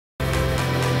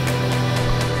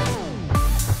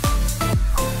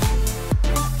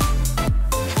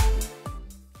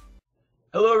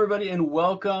Hello, everybody, and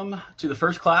welcome to the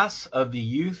first class of the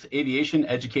Youth Aviation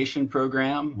Education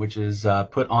Program, which is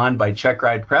put on by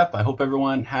Checkride Prep. I hope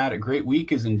everyone had a great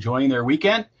week, is enjoying their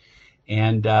weekend,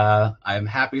 and I'm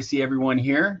happy to see everyone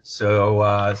here. So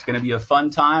it's going to be a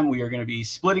fun time. We are going to be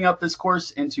splitting up this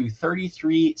course into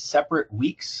 33 separate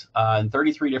weeks and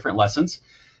 33 different lessons.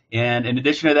 And in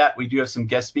addition to that, we do have some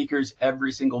guest speakers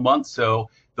every single month. So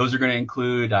those are going to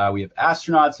include, we have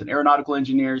astronauts and aeronautical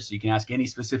engineers, so you can ask any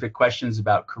specific questions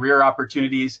about career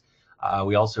opportunities.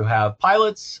 We also have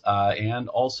pilots and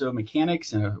also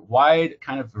mechanics and a wide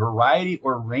kind of variety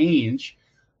or range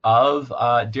of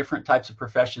different types of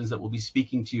professions that we'll be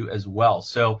speaking to as well.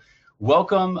 So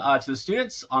welcome to the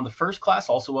students on the first class.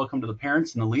 Also welcome to the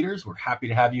parents and the leaders. We're happy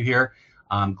to have you here.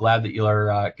 I'm glad that you are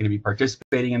going to be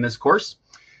participating in this course.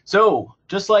 So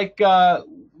just like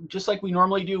we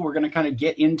normally do, we're going to kind of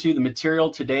get into the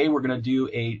material today. We're going to do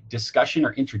a discussion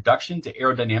or introduction to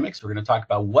aerodynamics. We're going to talk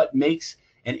about what makes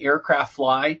an aircraft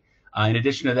fly. In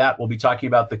addition to that, we'll be talking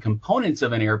about the components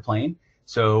of an airplane.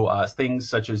 So things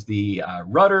such as the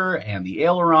rudder and the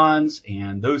ailerons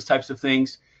and those types of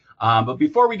things. But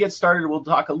before we get started, we'll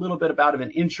talk a little bit about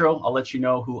an intro. I'll let you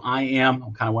know who I am.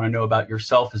 I kind of want to know about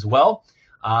yourself as well.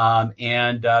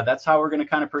 That's how we're going to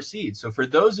kind of proceed. So for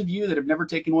those of you that have never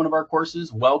taken one of our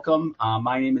courses, welcome.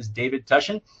 My name is David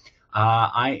Tushin.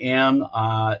 I am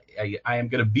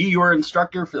going to be your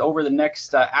instructor for over the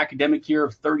next academic year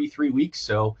of 33 weeks.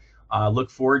 So look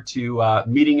forward to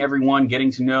meeting everyone, getting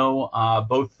to know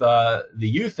both the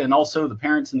youth and also the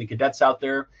parents and the cadets out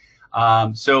there.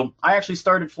 So I actually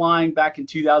started flying back in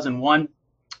 2001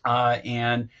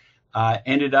 and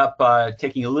ended up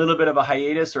taking a little bit of a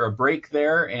hiatus or a break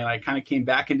there, and I kind of came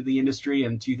back into the industry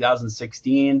in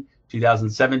 2016,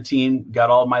 2017, got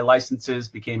all my licenses,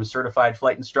 became a certified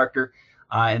flight instructor,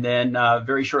 and then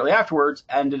very shortly afterwards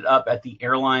ended up at the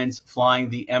airlines flying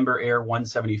the Embraer Air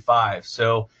 175.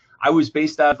 So I was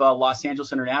based out of Los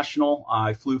Angeles International.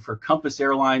 I flew for Compass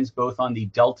Airlines, both on the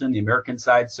Delta and the American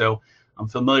side, so I'm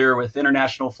familiar with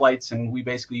international flights, and we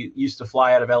basically used to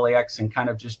fly out of LAX and kind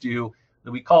of just do,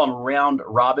 we call them round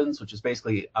robins, which is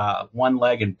basically one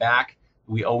leg and back.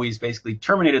 We always basically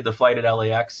terminated the flight at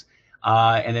LAX,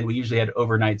 and then we usually had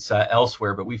overnights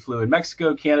elsewhere. But we flew in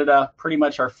Mexico, Canada. Pretty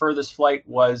much our furthest flight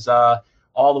was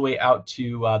all the way out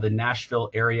to the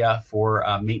Nashville area for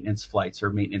maintenance flights,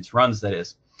 or maintenance runs, that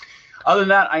is. Other than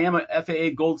that, I am an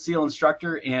FAA Gold Seal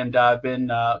instructor, and I've been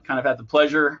kind of had the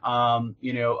pleasure,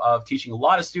 of teaching a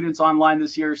lot of students online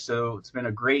this year. So it's been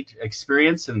a great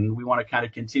experience, and we want to kind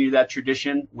of continue that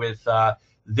tradition with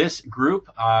this group,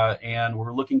 and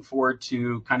we're looking forward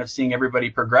to kind of seeing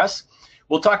everybody progress.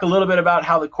 We'll talk a little bit about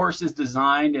how the course is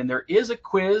designed, and there is a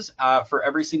quiz for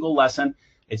every single lesson.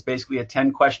 It's basically a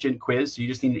 10-question quiz, so you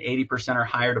just need an 80% or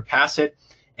higher to pass it.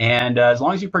 And as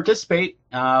long as you participate,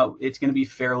 it's going to be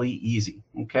fairly easy,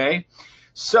 okay?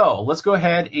 So let's go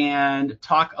ahead and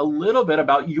talk a little bit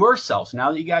about yourselves.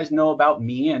 Now that you guys know about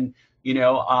me, and,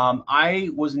 I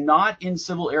was not in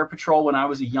Civil Air Patrol when I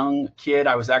was a young kid.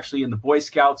 I was actually in the Boy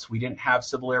Scouts. We didn't have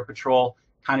Civil Air Patrol,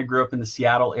 kind of grew up in the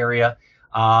Seattle area,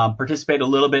 participated a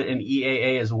little bit in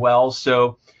EAA as well.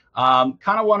 So kind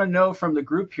of want to know from the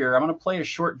group here, I'm going to play a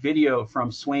short video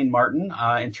from Swain Martin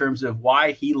in terms of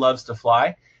why he loves to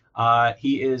fly.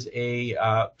 He is a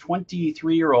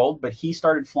 23-year-old, but he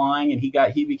started flying, and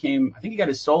I think he got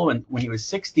his solo when he was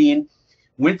 16,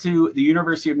 went to the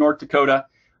University of North Dakota,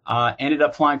 ended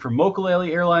up flying for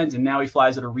Mokulele Airlines, and now he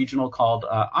flies at a regional called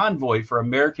Envoy for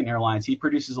American Airlines. He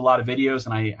produces a lot of videos,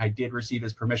 and I did receive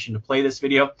his permission to play this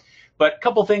video. But a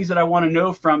couple things that I want to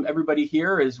know from everybody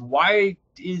here is why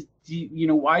did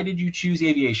you choose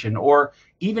aviation? Or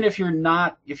even if you're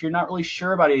not really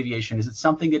sure about aviation, is it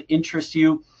something that interests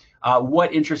you?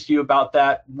 What interests you about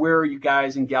that? Where are you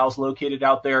guys and gals located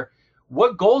out there?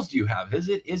 What goals do you have? Is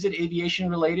it aviation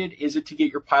related? Is it to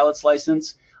get your pilot's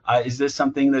license? Is this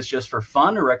something that's just for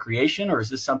fun or recreation? Or is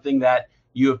this something that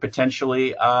you have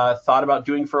potentially thought about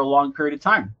doing for a long period of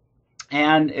time?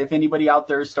 And if anybody out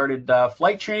there started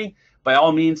flight training, by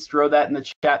all means, throw that in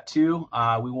the chat too.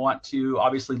 We want to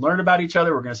obviously learn about each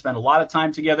other. We're going to spend a lot of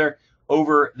time together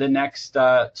over the next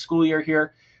school year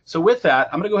here. So with that,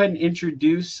 I'm going to go ahead and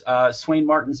introduce Swain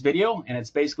Martin's video, and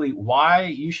it's basically why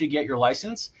you should get your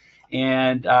license.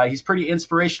 And he's pretty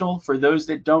inspirational. For those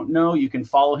that don't know, you can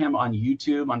follow him on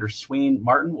YouTube under Swain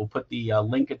Martin. We'll put the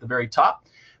link at the very top.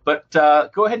 But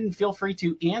go ahead and feel free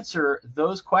to answer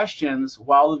those questions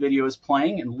while the video is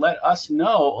playing, and let us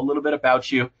know a little bit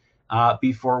about you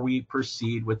before we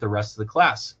proceed with the rest of the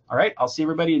class. All right, I'll see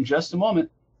everybody in just a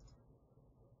moment.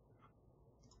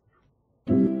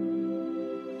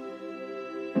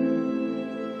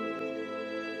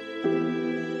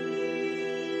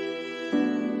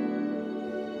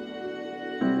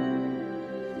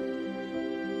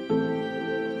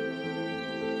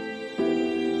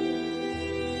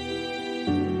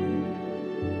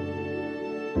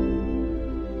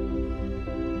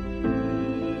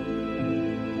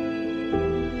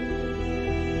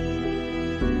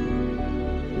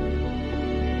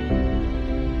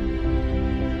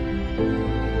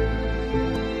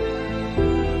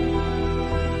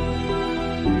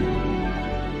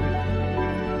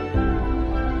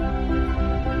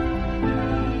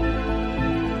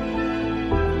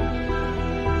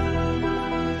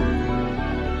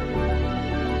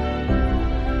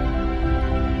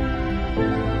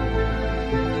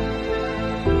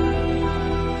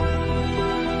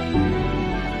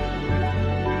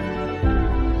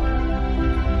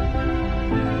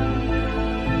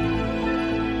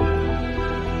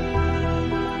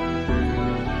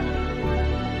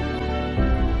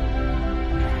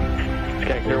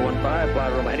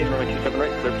 Mighty runway 27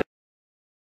 right, clear for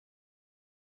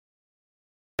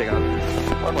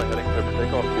takeoff. Runway heading clear for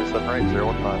takeoff, 27 right,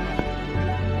 015.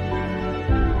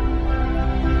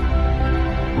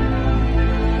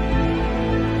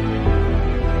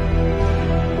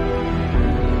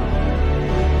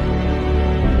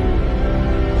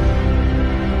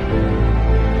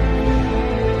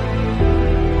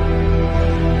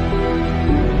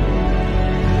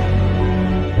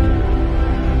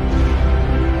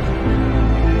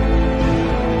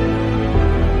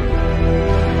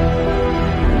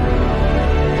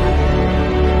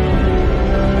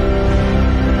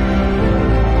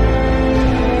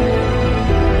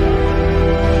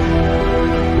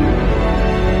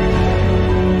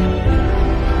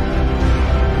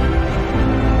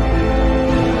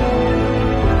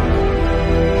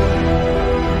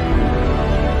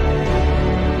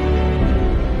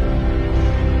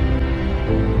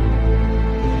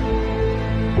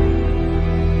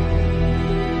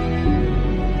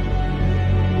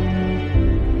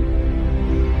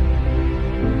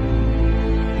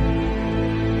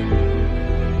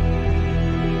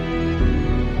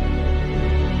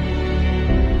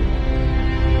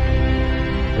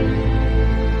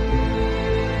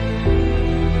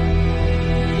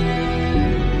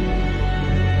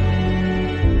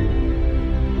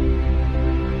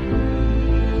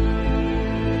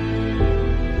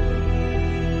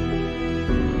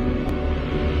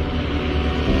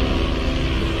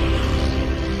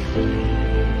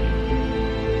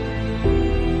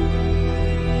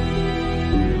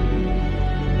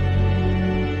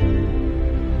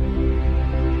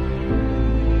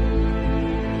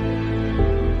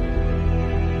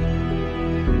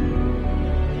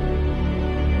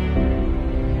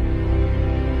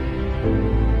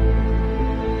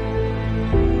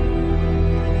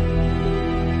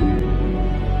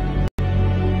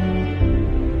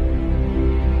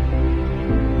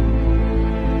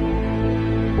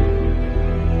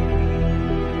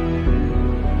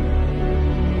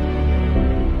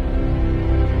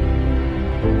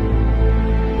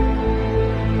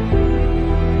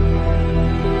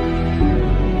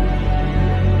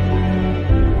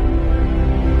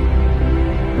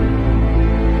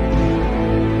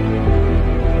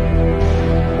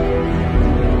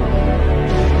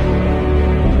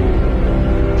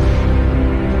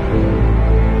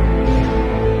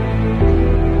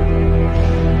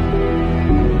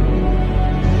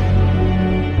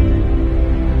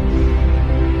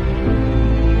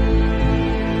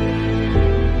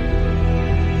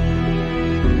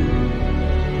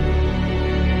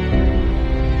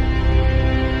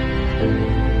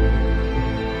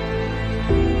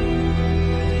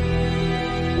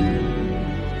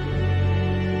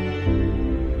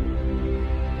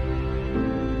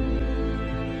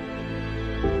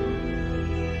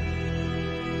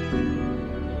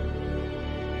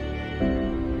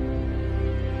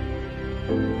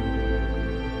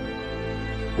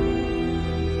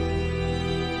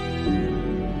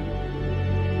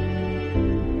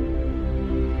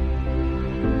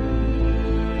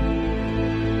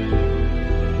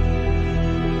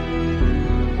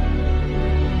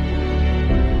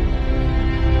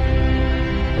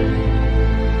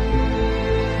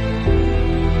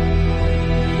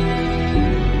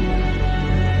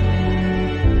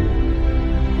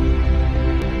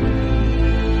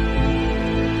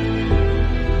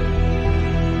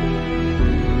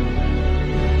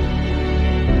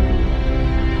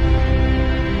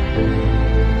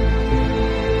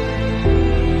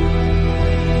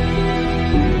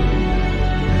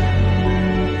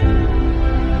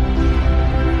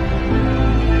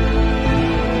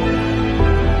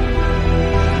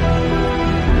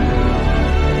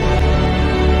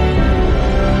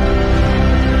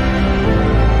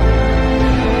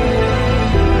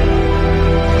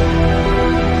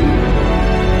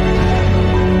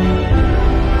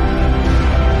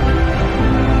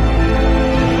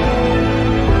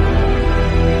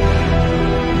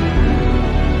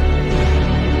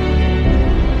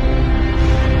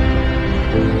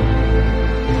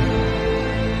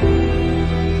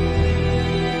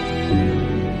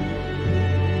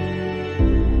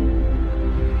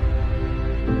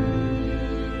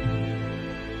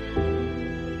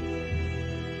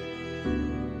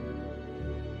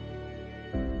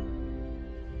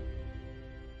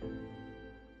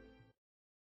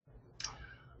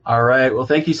 All right. Well,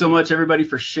 thank you so much, everybody,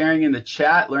 for sharing in the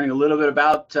chat, learning a little bit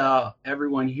about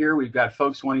everyone here. We've got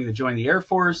folks wanting to join the Air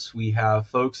Force. We have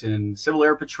folks in Civil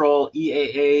Air Patrol,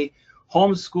 EAA,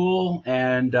 homeschool,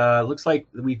 and looks like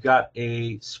we've got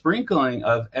a sprinkling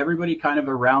of everybody kind of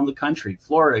around the country,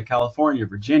 Florida, California,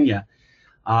 Virginia.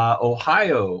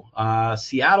 Ohio,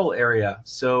 Seattle area.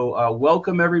 So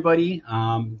welcome everybody.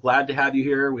 Glad to have you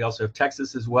here. We also have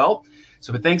Texas as well.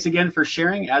 So but thanks again for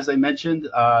sharing. As I mentioned,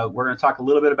 we're going to talk a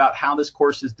little bit about how this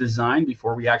course is designed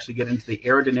before we actually get into the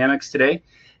aerodynamics today.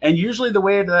 And usually the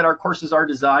way that our courses are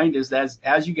designed is that,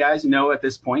 as you guys know at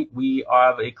this point, we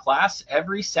have a class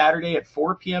every Saturday at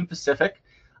 4 p.m. Pacific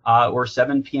or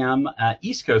 7 p.m.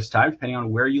 East Coast time, depending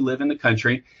on where you live in the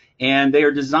country. And they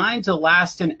are designed to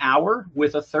last an hour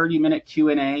with a 30-minute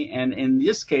Q&A. And in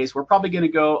this case, we're probably going to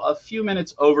go a few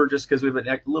minutes over just because we have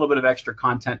a little bit of extra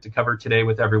content to cover today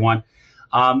with everyone.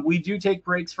 We do take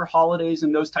breaks for holidays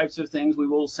and those types of things. We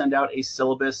will send out a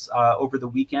syllabus over the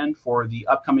weekend for the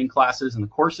upcoming classes and the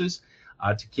courses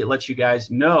to let you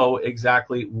guys know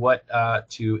exactly what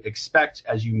to expect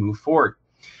as you move forward.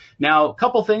 Now, a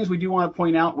couple things we do want to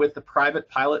point out with the private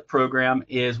pilot program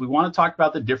is we want to talk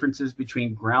about the differences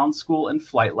between ground school and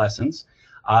flight lessons.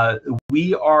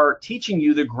 We are teaching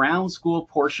you the ground school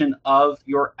portion of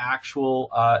your actual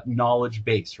knowledge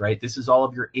base, right? This is all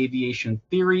of your aviation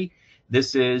theory.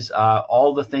 This is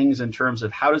all the things in terms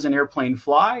of how does an airplane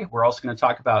fly. We're also going to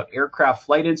talk about aircraft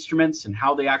flight instruments and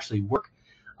how they actually work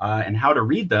and how to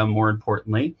read them, more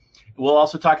importantly. We'll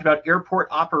also talk about airport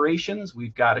operations.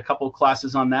 We've got a couple of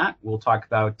classes on that. We'll talk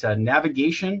about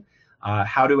navigation,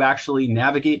 how to actually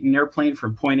navigate an airplane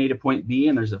from point A to point B,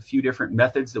 and there's a few different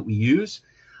methods that we use.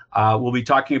 We'll be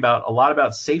talking about a lot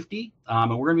about safety,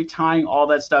 and we're going to be tying all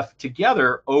that stuff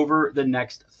together over the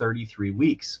next 33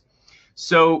 weeks.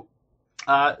 So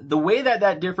the way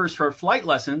that differs from flight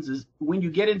lessons is when you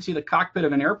get into the cockpit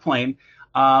of an airplane,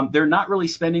 they're not really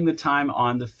spending the time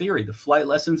on the theory. The flight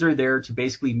lessons are there to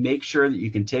basically make sure that you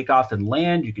can take off and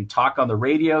land, you can talk on the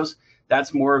radios.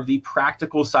 That's more of the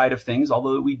practical side of things,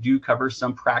 although we do cover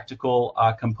some practical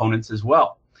components as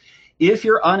well. If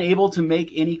you're unable to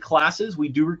make any classes, we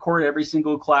do record every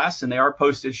single class, and they are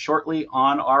posted shortly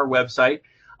on our website.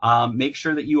 Make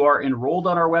sure that you are enrolled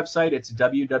on our website. It's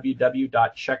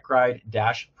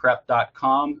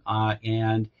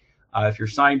www.checkride-prep.com. If you're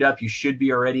signed up, you should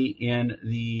be already in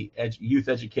the youth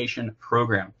education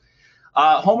program.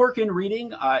 Homework and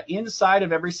reading. Inside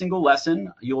of every single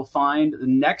lesson, you'll find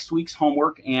next week's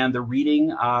homework and the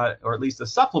reading, or at least the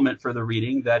supplement for the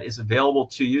reading that is available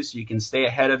to you so you can stay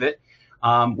ahead of it.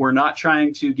 We're not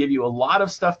trying to give you a lot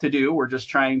of stuff to do. We're just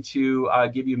trying to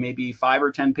give you maybe 5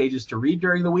 or 10 pages to read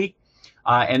during the week.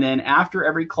 And then after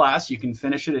every class, you can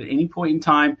finish it at any point in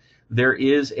time. There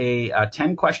is a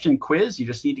 10-question quiz. You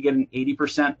just need to get an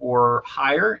 80% or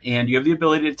higher, and you have the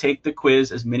ability to take the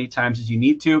quiz as many times as you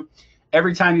need to.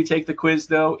 Every time you take the quiz,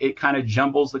 though, it kind of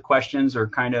jumbles the questions or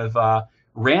kind of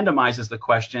randomizes the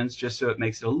questions just so it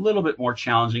makes it a little bit more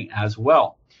challenging as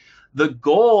well. The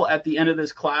goal at the end of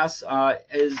this class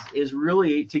is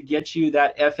really to get you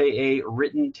that FAA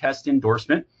written test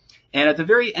endorsement. And at the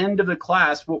very end of the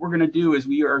class, what we're going to do is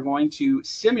we are going to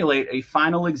simulate a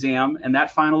final exam, and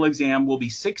that final exam will be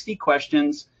 60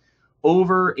 questions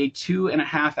over a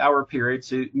 2.5-hour period.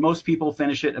 So most people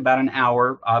finish it in about an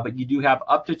hour, but you do have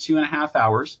up to 2.5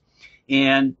 hours.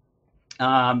 And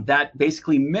that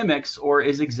basically mimics or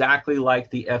is exactly like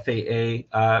the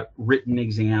FAA written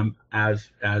exam as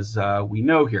we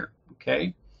know here,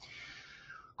 okay?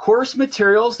 Course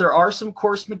materials, there are some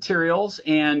course materials,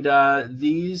 and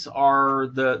these are,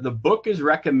 the book is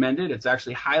recommended. It's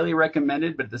actually highly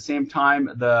recommended, but at the same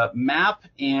time, the map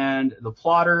and the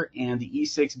plotter and the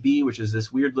E6B, which is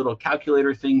this weird little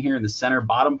calculator thing here in the center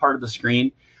bottom part of the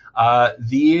screen,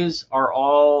 these are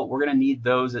all, we're going to need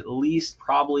those at least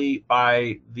probably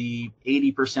by the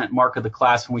 80% mark of the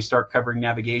class when we start covering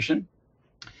navigation.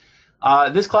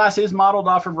 This class is modeled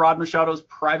off of Rod Machado's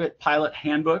Private Pilot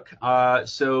Handbook.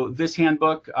 So this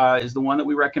handbook is the one that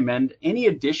we recommend. Any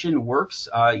edition works,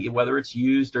 whether it's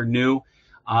used or new.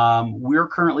 We're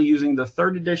currently using the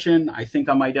 3rd edition. I think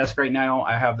on my desk right now,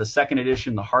 I have the 2nd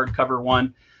edition, the hardcover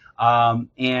one.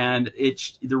 And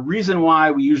it's the reason why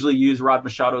we usually use Rod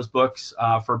Machado's books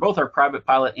for both our private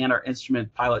pilot and our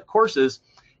instrument pilot courses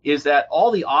is that all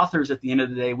the authors at the end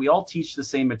of the day, we all teach the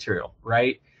same material,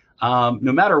 right?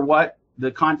 No matter what,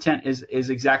 the content is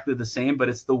exactly the same, but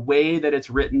it's the way that it's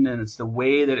written and it's the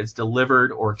way that it's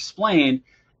delivered or explained,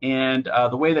 and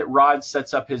the way that Rod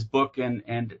sets up his book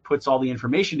and puts all the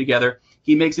information together,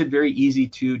 he makes it very easy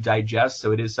to digest.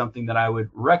 So it is something that I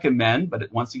would recommend,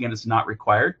 but once again, it's not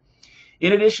required.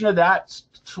 In addition to that,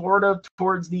 sort of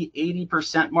towards the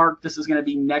 80% mark, this is going to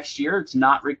be next year. It's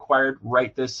not required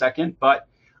right this second, but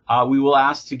we will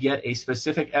ask to get a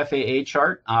specific FAA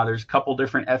chart. There's a couple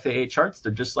different FAA charts.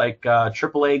 They're just like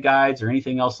AAA guides or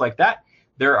anything else like that.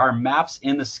 There are maps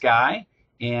in the sky,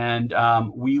 and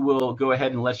we will go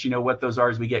ahead and let you know what those are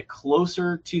as we get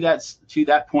closer to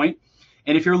that point.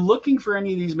 And if you're looking for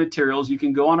any of these materials, you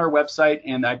can go on our website,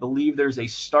 and I believe there's a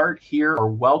start here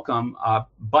or welcome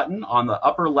button on the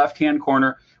upper left-hand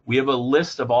corner. We have a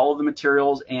list of all of the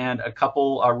materials and a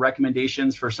couple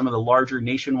recommendations for some of the larger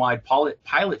nationwide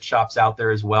pilot shops out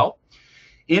there as well.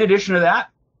 In addition to that,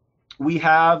 we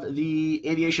have the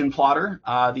aviation plotter.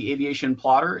 The aviation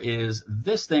plotter is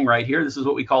this thing right here. This is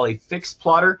what we call a fixed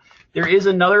plotter. There is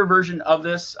another version of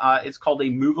this. It's called a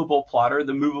movable plotter.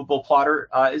 The movable plotter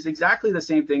is exactly the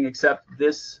same thing, except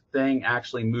this thing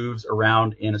actually moves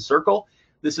around in a circle.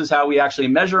 This is how we actually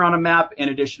measure on a map. In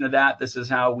addition to that, this is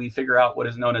how we figure out what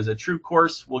is known as a true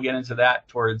course. We'll get into that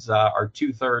towards our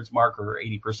 2/3 mark or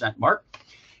 80% mark.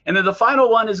 And then the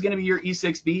final one is going to be your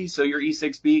E6B. So your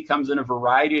E6B comes in a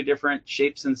variety of different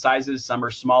shapes and sizes. Some are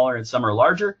smaller and some are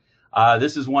larger.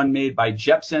 This is one made by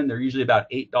Jepson. They're usually about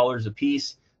 $8 a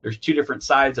piece. There's two different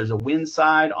sides. There's a wind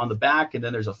side on the back, and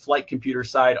then there's a flight computer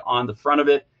side on the front of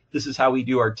it. This is how we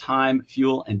do our time,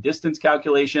 fuel, and distance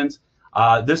calculations.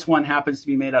 This one happens to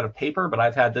be made out of paper, but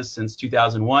I've had this since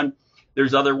 2001.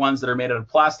 There's other ones that are made out of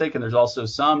plastic, and there's also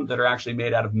some that are actually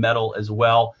made out of metal as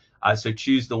well. So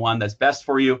choose the one that's best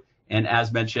for you. And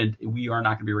as mentioned, we are not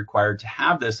going to be required to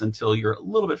have this until you're a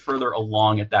little bit further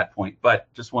along at that point.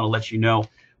 But just want to let you know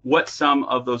what some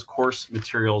of those course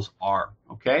materials are,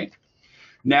 okay?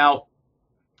 Now,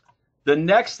 the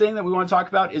next thing that we want to talk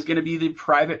about is going to be the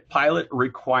private pilot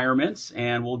requirements,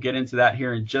 and we'll get into that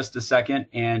here in just a second.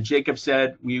 And Jacob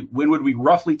said, when would we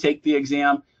roughly take the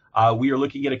exam? We are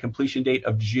looking at a completion date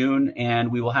of June,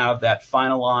 and we will have that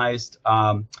finalized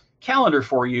calendar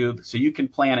for you so you can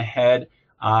plan ahead,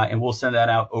 and we'll send that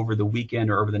out over the weekend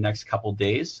or over the next couple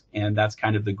days, and that's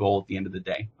kind of the goal at the end of the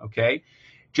day, okay?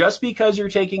 Just because you're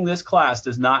taking this class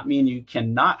does not mean you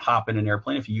cannot hop in an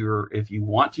airplane. If you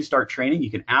want to start training, you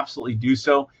can absolutely do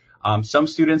so. Some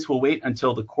students will wait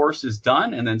until the course is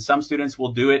done, and then some students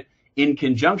will do it in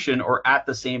conjunction or at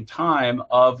the same time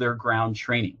of their ground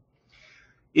training.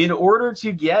 In order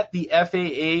to get the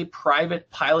FAA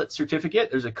private pilot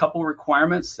certificate, there's a couple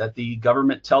requirements that the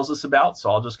government tells us about,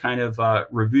 so I'll just kind of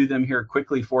review them here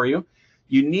quickly for you.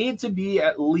 You need to be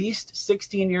at least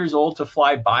 16 years old to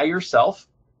fly by yourself.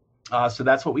 So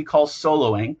that's what we call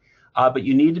soloing, but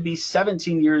you need to be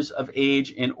 17 years of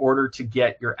age in order to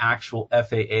get your actual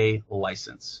FAA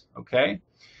license, okay?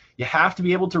 You have to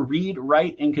be able to read,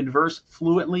 write, and converse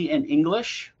fluently in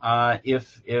English.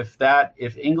 If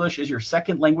English is your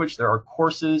second language, there are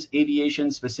courses,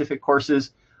 aviation-specific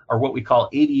courses, or what we call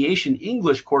aviation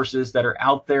English courses that are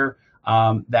out there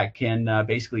that can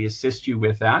basically assist you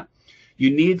with that. You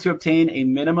need to obtain a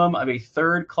minimum of a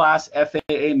third-class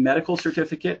FAA medical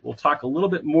certificate. We'll talk a little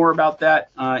bit more about that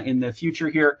in the future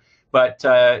here. But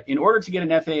in order to get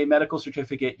an FAA medical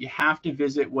certificate, you have to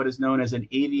visit what is known as an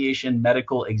aviation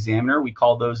medical examiner. We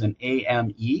call those an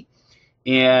AME.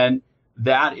 And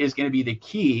that is going to be the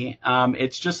key.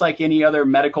 It's just like any other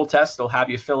medical test. They'll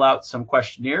have you fill out some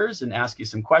questionnaires and ask you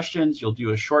some questions. You'll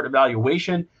do a short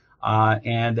evaluation,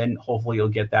 and then hopefully you'll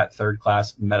get that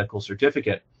third-class medical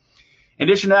certificate. In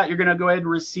addition to that, you're going to go ahead and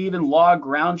receive and log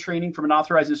ground training from an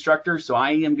authorized instructor. So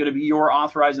I am going to be your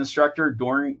authorized instructor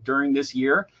during this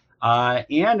year.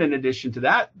 And in addition to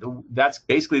that, that's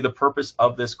basically the purpose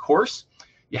of this course.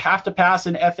 You have to pass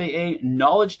an FAA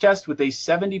knowledge test with a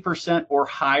 70% or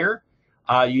higher.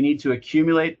 You need to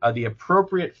accumulate the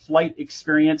appropriate flight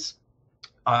experience.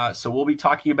 So we'll be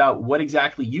talking about what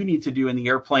exactly you need to do in the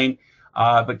airplane.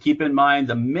 But keep in mind,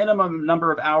 the minimum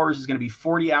number of hours is going to be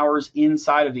 40 hours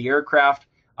inside of the aircraft,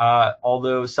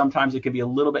 although sometimes it can be a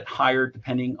little bit higher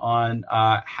depending on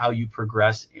how you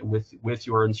progress with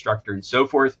your instructor and so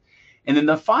forth. And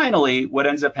then finally, what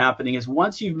ends up happening is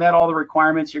once you've met all the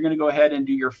requirements, you're going to go ahead and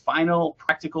do your final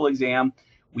practical exam.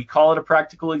 We call it a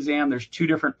practical exam. There's two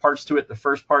different parts to it. The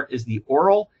first part is the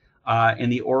oral,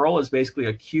 and the oral is basically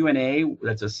a Q&A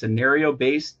that's a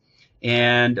scenario-based.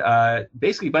 And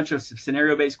basically a bunch of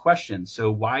scenario-based questions.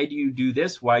 So why do you do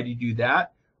this? Why do you do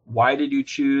that? Why did you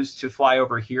choose to fly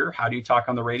over here? How do you talk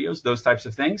on the radios? Those types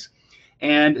of things.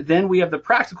 And then we have the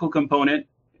practical component,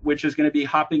 which is going to be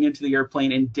hopping into the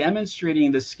airplane and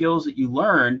demonstrating the skills that you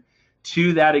learn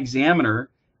to that examiner.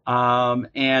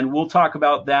 And we'll talk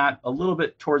about that a little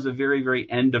bit towards the very, very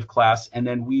end of class. And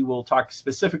then we will talk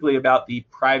specifically about the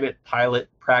private pilot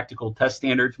practical test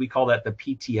standards. We call that the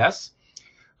PTS.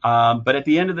 But at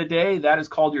the end of the day, that is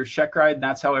called your Checkride, and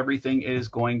that's how everything is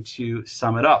going to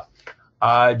sum it up.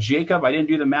 Jacob, I didn't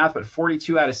do the math, but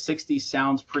 42 out of 60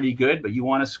 sounds pretty good, but you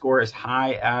want to score as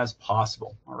high as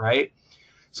possible, all right?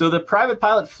 So the private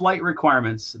pilot flight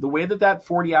requirements, the way that that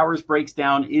 40 hours breaks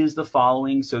down is the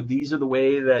following. So these are the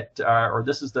way that, or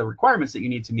this is the requirements that you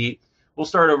need to meet. We'll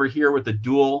start over here with the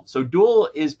dual. So dual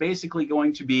is basically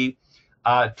going to be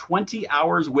 20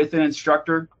 hours with an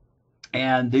instructor,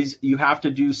 and these you have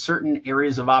to do certain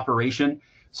areas of operation.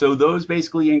 So those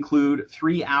basically include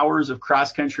 3 hours of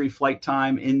cross-country flight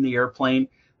time in the airplane.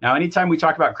 Now, anytime we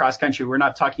talk about cross-country, we're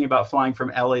not talking about flying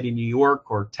from LA to New York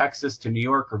or Texas to New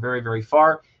York or very, very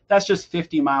far. That's just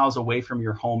 50 miles away from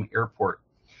your home airport.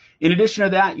 In addition to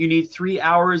that, you need 3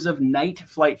 hours of night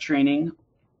flight training.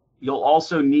 You'll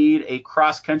also need a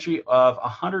cross-country of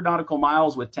 100 nautical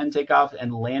miles with 10 takeoffs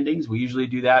and landings. We usually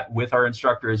do that with our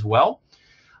instructor as well.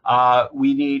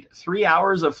 We need 3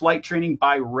 hours of flight training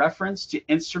by reference to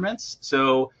instruments.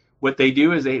 So what they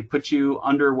do is they put you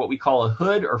under what we call a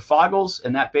hood or foggles,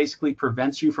 and that basically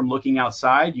prevents you from looking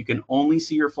outside. You can only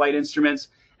see your flight instruments,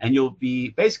 and you'll be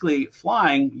basically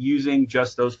flying using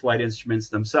just those flight instruments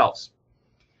themselves.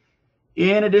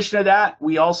 In addition to that,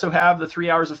 we also have the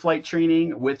 3 hours of flight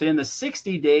training within the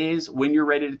 60 days when you're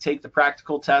ready to take the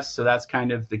practical test. So that's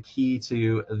kind of the key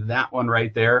to that one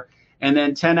right there. And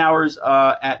then 10 hours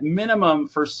at minimum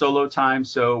for solo time.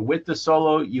 So with the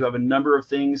solo, you have a number of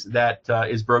things that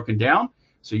is broken down.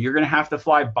 So you're going to have to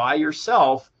fly by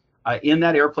yourself in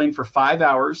that airplane for 5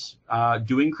 hours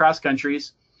doing cross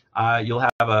countries. You'll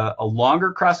have a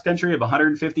longer cross country of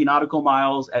 150 nautical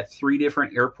miles at 3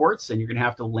 different airports, and you're going to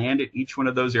have to land at each one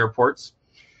of those airports.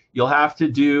 You'll have to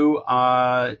do,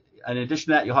 in addition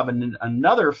to that, you'll have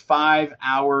another 5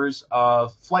 hours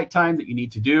of flight time that you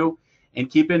need to do. And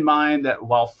keep in mind that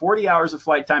while 40 hours of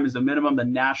flight time is the minimum, the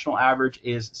national average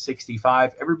is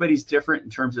 65. Everybody's different in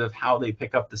terms of how they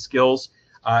pick up the skills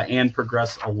and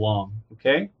progress along,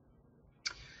 okay?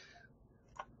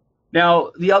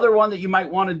 Now, the other one that you might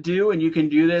want to do, and you can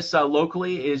do this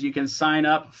locally, is you can sign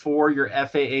up for your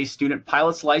FAA student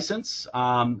pilot's license.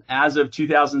 As of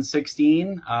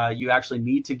 2016, you actually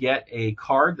need to get a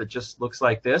card that just looks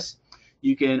like this.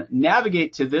 You can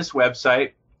navigate to this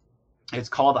website. It's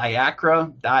called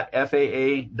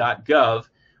iacra.faa.gov.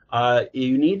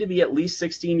 You need to be at least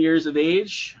 16 years of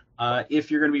age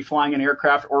if you're going to be flying an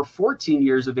aircraft, or 14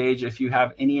 years of age if you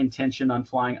have any intention on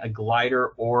flying a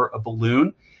glider or a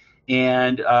balloon.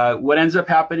 And what ends up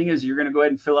happening is you're going to go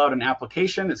ahead and fill out an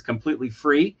application. It's completely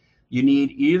free. You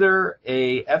need either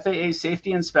a FAA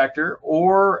safety inspector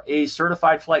or a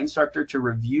certified flight instructor to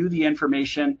review the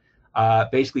information,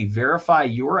 basically verify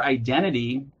your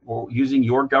identity or using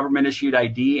your government issued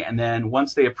ID. And then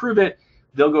once they approve it,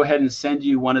 they'll go ahead and send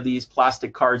you one of these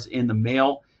plastic cards in the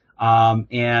mail.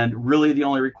 And really the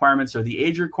only requirements are the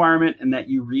age requirement and that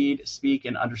you read, speak,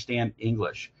 and understand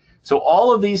English. So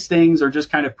all of these things are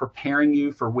just kind of preparing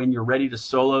you for when you're ready to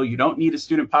solo. You don't need a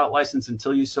student pilot license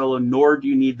until you solo, nor do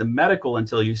you need the medical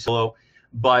until you solo.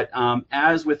 But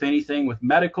as with anything with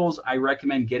medicals, I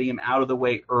recommend getting them out of the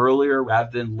way earlier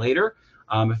rather than later.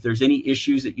 If there's any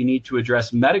issues that you need to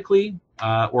address medically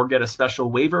or get a special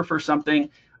waiver for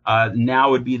something, now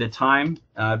would be the time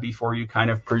before you kind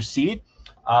of proceed.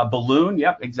 Balloon,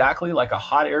 yep, exactly, like a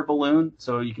hot air balloon.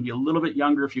 So you can be a little bit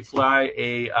younger if you fly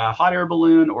a hot air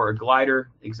balloon or a glider,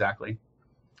 exactly.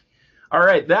 All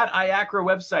right, that IACRA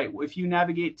website, if you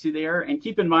navigate to there, and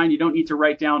keep in mind, you don't need to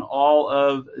write down all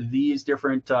of these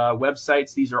different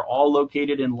websites. These are all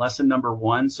located in lesson number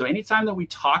 1. So anytime that we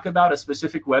talk about a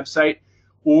specific website,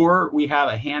 or we have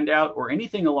a handout or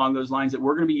anything along those lines that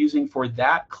we're going to be using for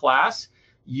that class,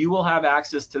 you will have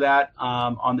access to that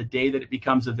on the day that it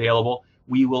becomes available.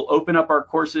 We will open up our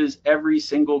courses. Every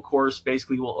single course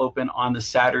basically will open on the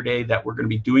Saturday that we're going to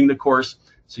be doing the course.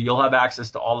 So you'll have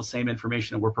access to all the same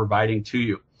information that we're providing to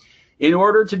you. In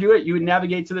order to do it, you would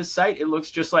navigate to this site. It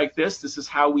looks just like this. This is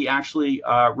how we actually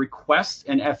request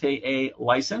an FAA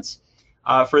license.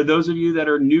 For those of you that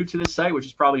are new to this site, which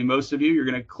is probably most of you, you're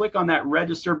going to click on that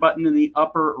register button in the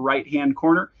upper right-hand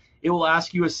corner. It will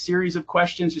ask you a series of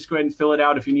questions. Just go ahead and fill it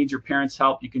out. If you need your parents'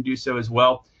 help, you can do so as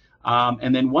well.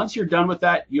 And then once you're done with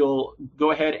that, you'll go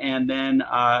ahead and then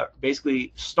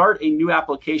basically start a new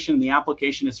application. The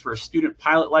application is for a student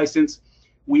pilot license.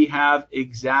 We have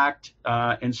exact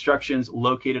instructions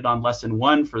located on lesson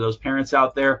 1 for those parents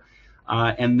out there.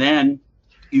 And then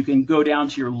you can go down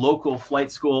to your local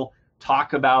flight school,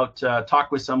 talk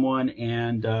with someone,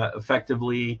 and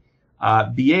effectively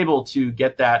be able to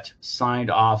get that signed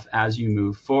off as you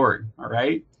move forward. All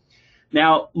right.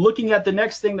 Now, looking at the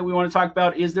next thing that we want to talk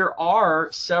about is there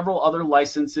are several other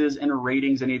licenses and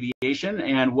ratings in aviation.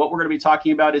 And what we're going to be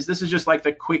talking about is this is just like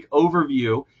the quick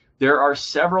overview. There are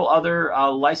several other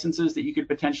licenses that you could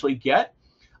potentially get.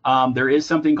 There is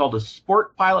something called a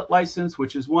sport pilot license,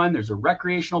 which is one. There's a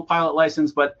recreational pilot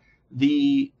license, but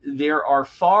there are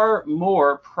far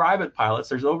more private pilots.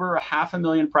 There's over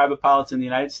 500,000 private pilots in the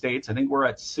United States. I think we're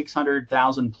at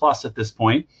 600,000 plus at this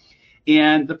point.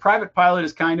 And the private pilot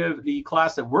is kind of the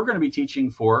class that we're going to be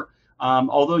teaching for.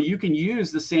 Although you can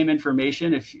use the same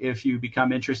information if you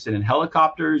become interested in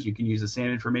helicopters, you can use the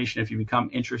same information if you become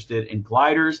interested in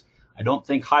gliders. I don't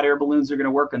think hot air balloons are going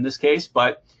to work in this case,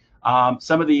 but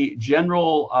some of the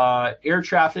general air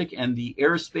traffic and the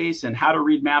airspace and how to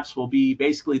read maps will be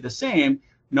basically the same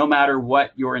no matter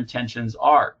what your intentions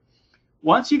are.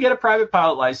 Once you get a private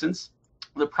pilot license,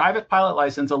 the private pilot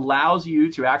license allows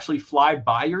you to actually fly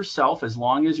by yourself as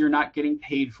long as you're not getting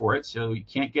paid for it. So you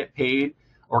can't get paid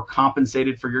or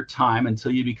compensated for your time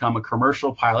until you become a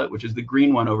commercial pilot, which is the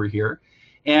green one over here.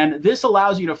 And this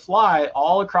allows you to fly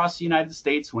all across the United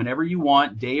States whenever you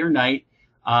want, day or night.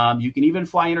 You can even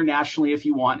fly internationally if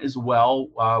you want as well,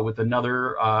 with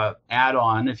another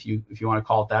add-on, if you want to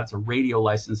call it that. It's a radio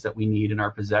license that we need in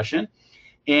our possession.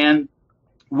 And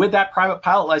with that private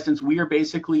pilot license, we are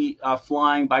basically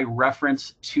flying by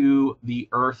reference to the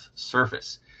Earth's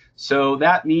surface. So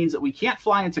that means that we can't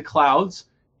fly into clouds.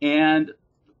 And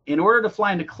in order to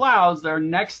fly into clouds, our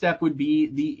next step would be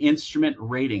the instrument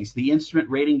ratings. The instrument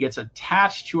rating gets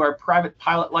attached to our private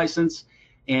pilot license.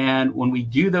 And when we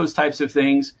do those types of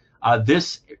things,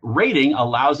 this rating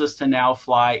allows us to now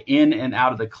fly in and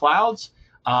out of the clouds.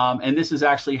 And this is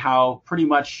actually how pretty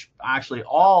much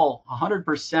all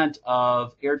 100%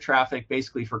 of air traffic,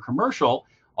 basically for commercial,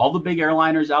 all the big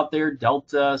airliners out there,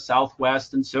 Delta,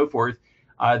 Southwest, and so forth,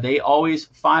 they always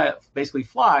basically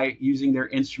fly using their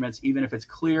instruments, even if it's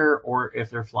clear or if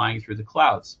they're flying through the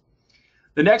clouds.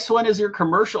 The next one is your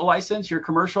commercial license. Your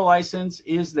commercial license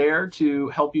is there to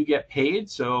help you get paid.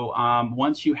 So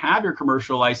once you have your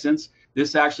commercial license,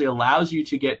 this actually allows you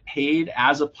to get paid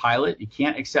as a pilot. You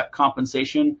can't accept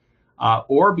compensation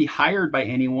or be hired by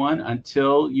anyone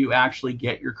until you actually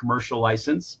get your commercial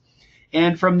license.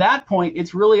 And from that point,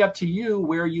 it's really up to you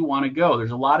where you want to go.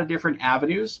 There's a lot of different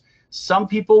avenues. Some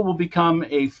people will become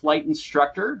a flight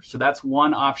instructor. So that's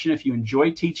one option if you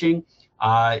enjoy teaching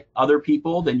other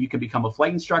people, then you can become a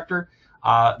flight instructor.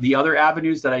 The other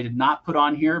avenues that I did not put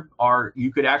on here are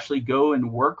you could actually go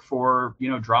and work for,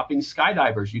 dropping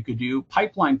skydivers. You could do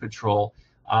pipeline patrol,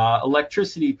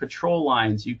 electricity patrol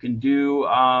lines. You can do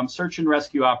search and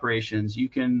rescue operations. You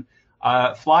can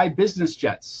fly business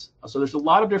jets. So there's a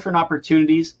lot of different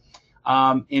opportunities.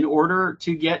 In order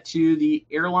to get to the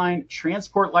airline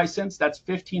transport license, that's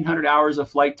 1,500 hours of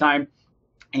flight time.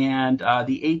 And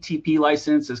the ATP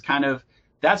license is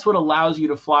that's what allows you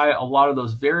to fly a lot of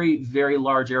those very, very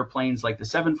large airplanes like the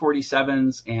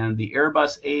 747s and the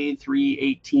Airbus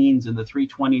A318s and the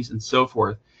 320s and so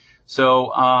forth.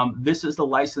 So this is the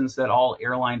license that all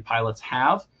airline pilots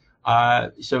have.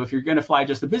 So if you're going to fly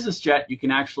just a business jet, you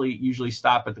can actually usually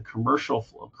stop at the commercial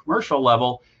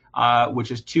level,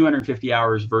 which is 250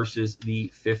 hours versus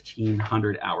the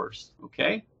 1,500 hours.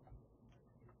 Okay.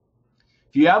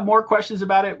 If you have more questions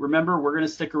about it, remember, we're going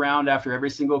to stick around after every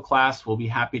single class. We'll be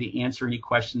happy to answer any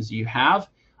questions you have.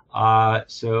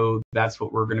 So that's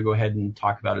what we're going to go ahead and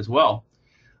talk about as well.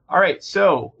 All right,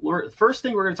 so first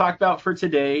thing we're going to talk about for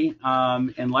today,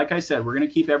 and like I said, we're going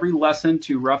to keep every lesson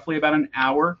to roughly about an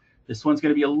hour. This one's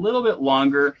going to be a little bit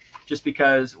longer just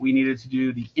because we needed to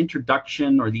do the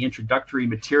introduction or the introductory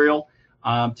material.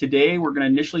 Today, we're going to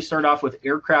initially start off with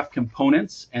aircraft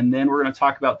components, and then we're going to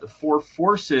talk about the four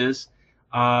forces.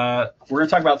 We're going to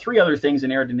talk about three other things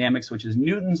in aerodynamics, which is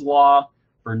Newton's law,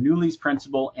 Bernoulli's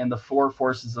principle, and the four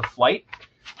forces of flight.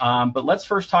 But let's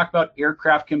first talk about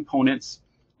aircraft components.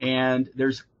 And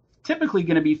there's typically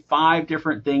going to be 5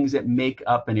 different things that make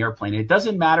up an airplane. It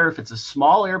doesn't matter if it's a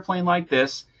small airplane like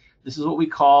this. This is what we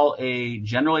call a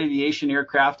general aviation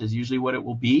aircraft, is usually what it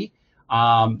will be.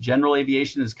 General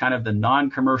aviation is kind of the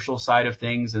non-commercial side of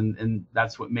things, and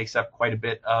that's what makes up quite a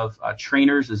bit of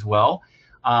trainers as well.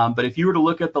 But if you were to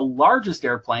look at the largest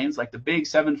airplanes, like the big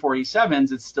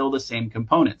 747s, it's still the same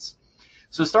components.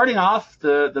 So starting off,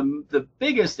 the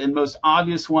biggest and most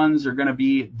obvious ones are going to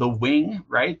be the wing,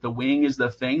 right? The wing is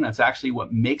the thing that's actually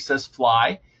what makes us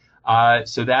fly.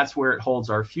 So that's where it holds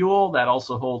our fuel. That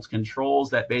also holds controls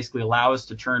that basically allow us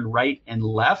to turn right and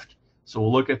left. So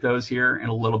we'll look at those here in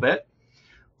a little bit.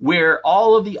 Where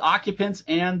all of the occupants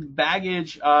and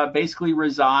baggage basically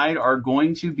reside are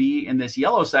going to be in this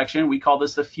yellow section. We call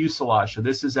this the fuselage. So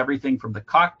this is everything from the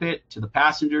cockpit to the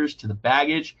passengers to the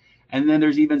baggage. And then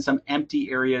there's even some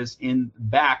empty areas in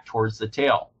back towards the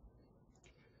tail.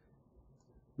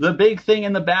 The big thing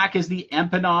in the back is the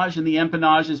empennage, and the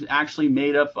empennage is actually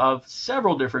made up of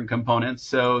several different components.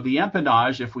 So the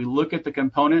empennage, if we look at the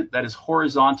component that is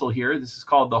horizontal here, this is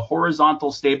called the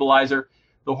horizontal stabilizer.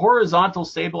 The horizontal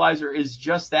stabilizer is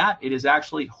just that. It is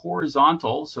actually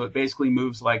horizontal, so it basically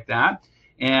moves like that.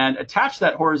 And attached to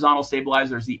that horizontal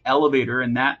stabilizer is the elevator,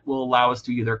 and that will allow us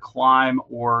to either climb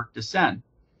or descend.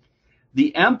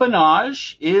 The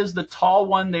empennage is the tall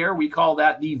one there. We call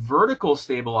that the vertical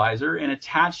stabilizer, and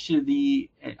attached to the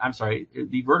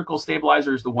vertical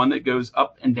stabilizer is the one that goes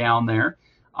up and down there.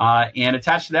 And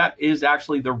attached to that is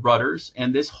actually the rudders.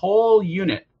 And this whole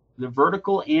unit, the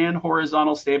vertical and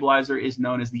horizontal stabilizer, is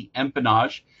known as the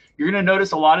empennage. You're going to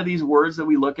notice a lot of these words that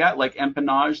we look at, like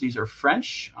empennage, these are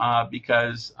French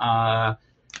because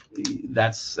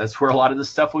that's where a lot of this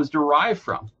stuff was derived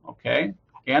from, okay?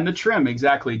 And the trim,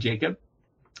 exactly, Jacob.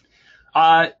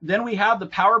 Then we have the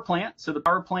power plant. So the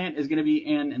power plant is going to be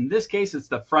in this case, it's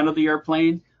the front of the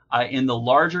airplane. In the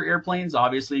larger airplanes,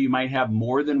 obviously, you might have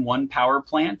more than one power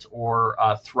plant or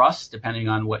thrust, depending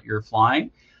on what you're flying.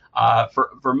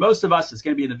 For most of us, it's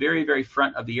going to be in the very, very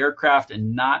front of the aircraft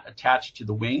and not attached to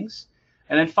the wings.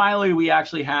 And then finally, we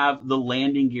actually have the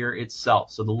landing gear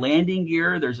itself. So the landing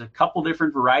gear, there's a couple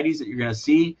different varieties that you're going to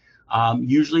see.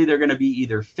 Usually they're going to be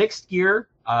either fixed gear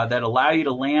that allow you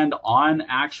to land on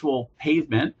actual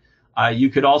pavement. You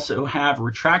could also have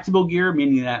retractable gear,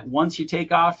 meaning that once you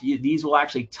take off, these will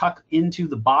actually tuck into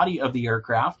the body of the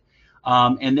aircraft.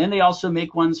 And then they also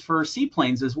make ones for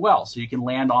seaplanes as well. So you can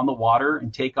land on the water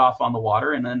and take off on the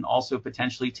water, and then also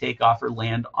potentially take off or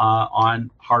land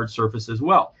on hard surface as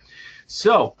well.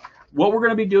 So what we're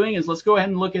going to be doing is let's go ahead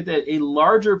and look at a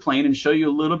larger plane and show you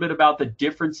a little bit about the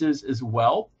differences as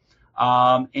well.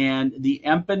 And the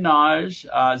empennage,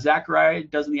 Zachariah,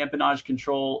 doesn't the empennage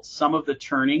control some of the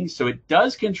turning? So it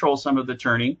does control some of the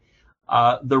turning.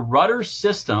 The rudder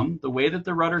system, the way that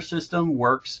the rudder system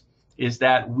works is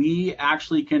that we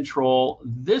actually control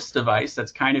this device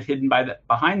that's kind of hidden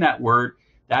behind that word.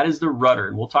 That is the rudder.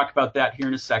 And we'll talk about that here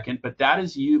in a second, but that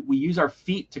is we use our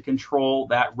feet to control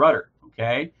that rudder,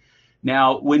 okay?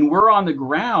 Now, when we're on the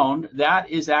ground, that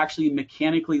is actually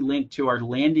mechanically linked to our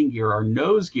landing gear, our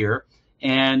nose gear,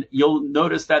 and you'll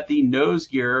notice that the nose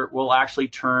gear will actually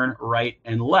turn right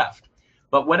and left.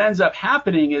 But what ends up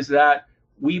happening is that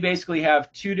we basically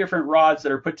have two different rods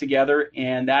that are put together,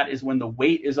 and that is when the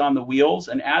weight is on the wheels,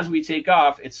 and as we take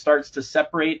off, it starts to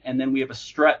separate, and then we have a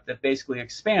strut that basically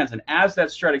expands. And as that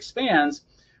strut expands,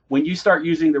 when you start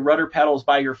using the rudder pedals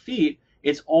by your feet,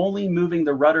 it's only moving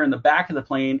the rudder in the back of the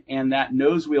plane, and that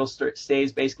nose wheel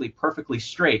stays basically perfectly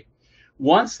straight.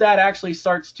 Once that actually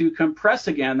starts to compress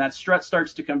again, that strut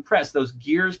starts to compress, those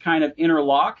gears kind of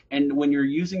interlock, and when you're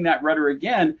using that rudder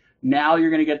again, now you're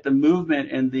going to get the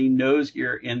movement in the nose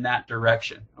gear in that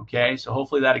direction, okay? So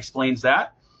hopefully that explains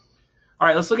that. All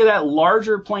right, let's look at that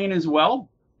larger plane as well.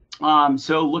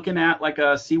 So looking at like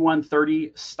a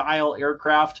C-130 style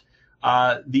aircraft,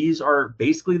 these are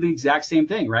basically the exact same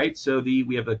thing, right? So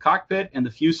we have the cockpit and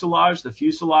the fuselage. The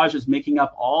fuselage is making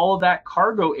up all of that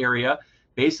cargo area,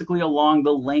 basically along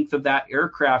the length of that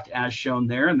aircraft as shown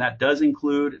there, and that does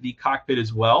include the cockpit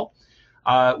as well.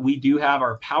 We do have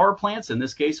our power plants. In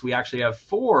this case, we actually have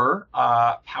 4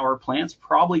 power plants,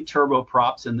 probably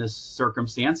turboprops in this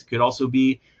circumstance. It could also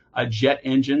be jet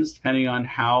engines, depending on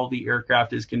how the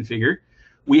aircraft is configured.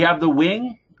 We have the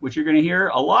wing, which you're going to hear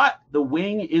a lot. The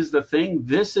wing is the thing.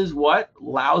 This is what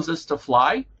allows us to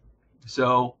fly.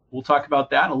 So we'll talk about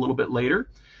that a little bit later.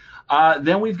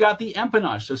 Then we've got the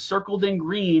empennage. So circled in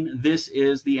green, this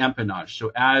is the empennage.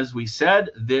 So as we said,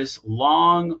 this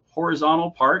long horizontal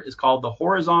part is called the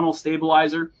horizontal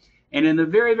stabilizer. And in the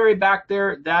very, very back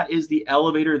there, that is the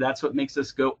elevator. That's what makes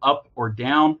us go up or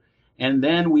down. And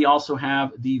then we also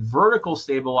have the vertical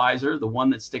stabilizer, the one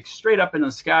that sticks straight up in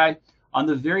the sky. On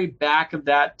the very back of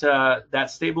that,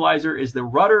 that stabilizer is the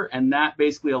rudder, and that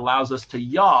basically allows us to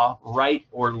yaw right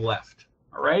or left,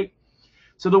 all right?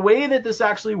 So the way that this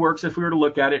actually works, if we were to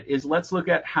look at it, is let's look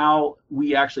at how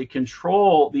we actually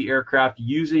control the aircraft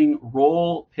using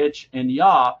roll, pitch, and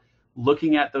yaw,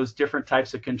 looking at those different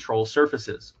types of control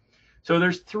surfaces. So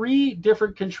there's 3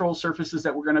 different control surfaces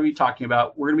that we're going to be talking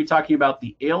about. We're going to be talking about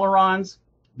the ailerons,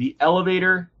 the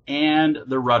elevator, and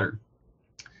the rudder.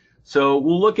 So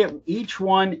we'll look at each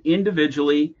one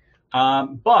individually,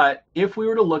 but if we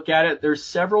were to look at it, there's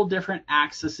several different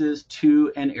axes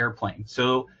to an airplane.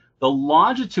 So the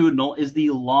longitudinal is the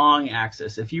long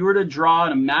axis. If you were to draw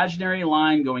an imaginary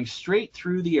line going straight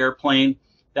through the airplane,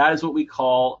 that is what we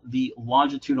call the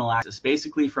longitudinal axis,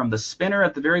 basically from the spinner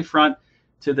at the very front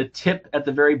to the tip at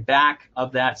the very back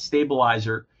of that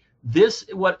stabilizer. This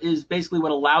is basically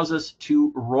what allows us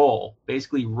to roll,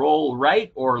 basically roll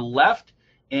right or left.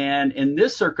 And in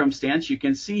this circumstance, you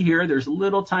can see here, there's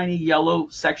little tiny yellow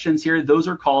sections here. Those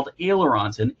are called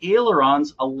ailerons. And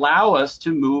ailerons allow us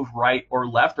to move right or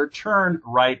left or turn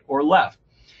right or left.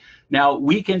 Now,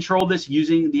 we control this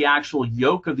using the actual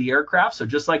yoke of the aircraft. So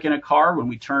just like in a car, when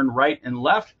we turn right and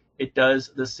left, it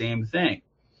does the same thing.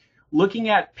 Looking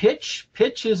at pitch,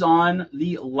 pitch is on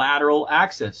the lateral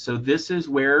axis. So this is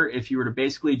where if you were to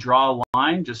basically draw a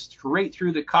line just straight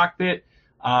through the cockpit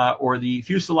or the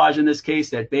fuselage in this case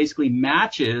that basically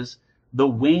matches the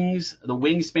wings, the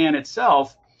wingspan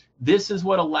itself, this is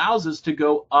what allows us to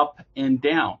go up and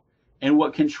down. And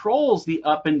what controls the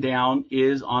up and down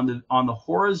is on the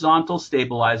horizontal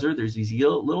stabilizer. There's these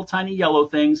little tiny yellow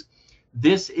things.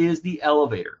 This is the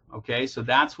elevator, okay? So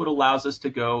that's what allows us to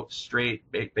go straight,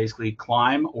 basically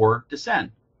climb or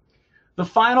descend. The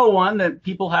final one that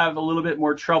people have a little bit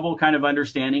more trouble kind of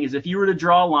understanding is if you were to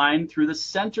draw a line through the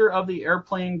center of the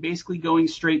airplane, basically going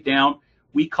straight down,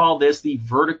 we call this the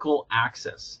vertical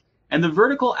axis. And the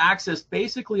vertical axis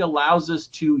basically allows us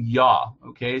to yaw,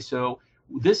 okay? So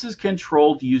this is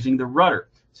controlled using the rudder.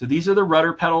 So these are the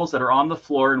rudder pedals that are on the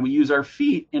floor, and we use our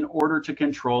feet in order to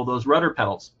control those rudder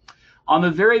pedals. On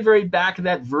the very, very back of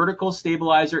that vertical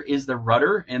stabilizer is the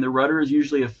rudder, and the rudder is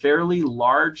usually a fairly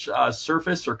large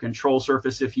surface or control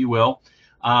surface, if you will.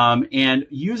 And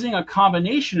using a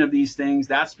combination of these things,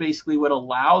 that's basically what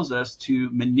allows us to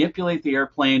manipulate the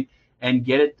airplane and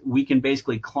get it. We can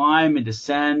basically climb and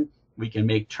descend. We can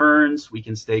make turns. We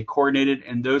can stay coordinated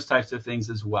and those types of things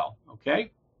as well.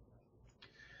 Okay.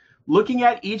 Looking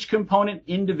at each component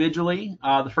individually,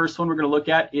 the first one we're going to look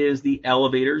at is the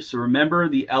elevators. So remember,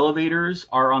 the elevators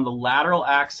are on the lateral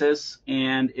axis,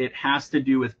 and it has to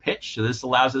do with pitch. So this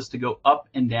allows us to go up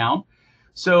and down.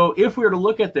 So if we were to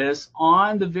look at this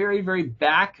on the very, very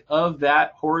back of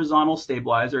that horizontal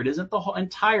stabilizer, it isn't the whole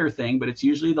entire thing, but it's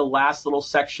usually the last little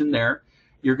section there.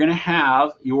 You're going to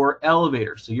have your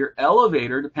elevator. So your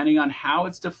elevator, depending on how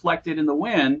it's deflected in the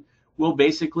wind, will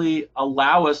basically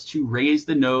allow us to raise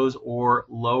the nose or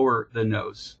lower the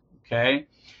nose, okay?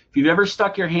 If you've ever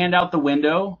stuck your hand out the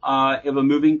window of a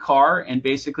moving car and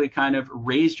basically kind of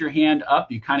raised your hand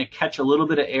up, you kind of catch a little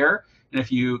bit of air, and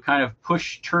if you kind of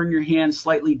turn your hand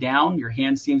slightly down, your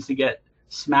hand seems to get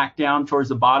smacked down towards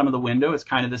the bottom of the window. It's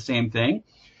kind of the same thing.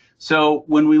 So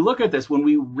when we look at this, when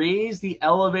we raise the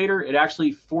elevator, it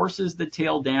actually forces the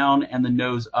tail down and the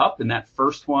nose up in that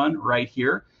first one right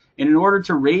here. And in order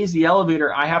to raise the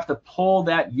elevator, I have to pull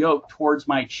that yoke towards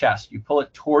my chest. You pull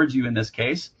it towards you in this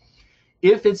case.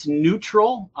 If it's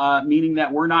neutral, meaning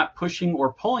that we're not pushing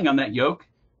or pulling on that yoke,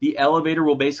 the elevator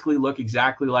will basically look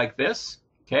exactly like this.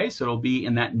 Okay, so it'll be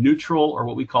in that neutral or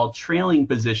what we call trailing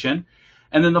position.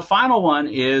 And then the final one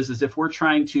is if we're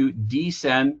trying to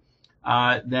descend,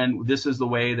 then this is the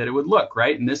way that it would look,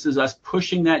 right? And this is us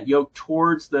pushing that yoke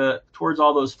towards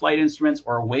all those flight instruments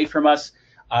or away from us.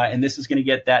 And this is going to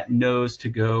get that nose to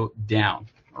go down,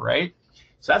 all right?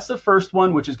 So that's the first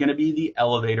one, which is going to be the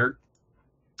elevator.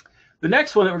 The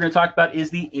next one that we're going to talk about is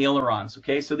the ailerons,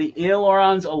 okay? So the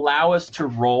ailerons allow us to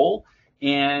roll,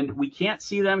 and we can't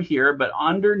see them here, but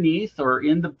underneath or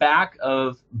in the back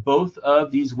of both of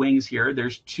these wings here,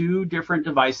 there's two different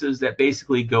devices that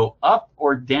basically go up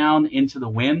or down into the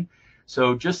wind.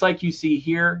 So just like you see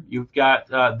here, you've got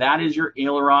that is your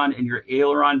aileron, and your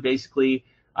aileron basically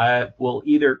will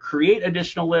either create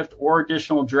additional lift or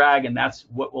additional drag, and that's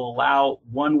what will allow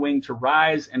one wing to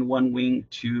rise and one wing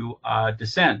to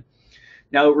descend.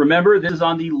 Now remember, this is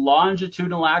on the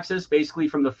longitudinal axis, basically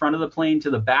from the front of the plane to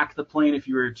the back of the plane, if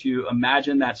you were to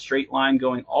imagine that straight line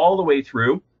going all the way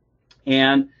through.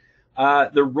 And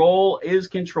the roll is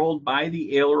controlled by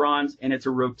the ailerons, and it's a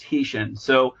rotation.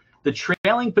 So the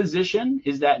trailing position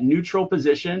is that neutral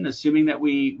position, assuming that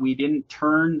we didn't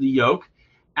turn the yoke.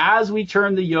 As we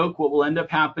turn the yoke, what will end up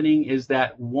happening is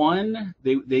that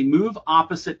they move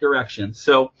opposite directions.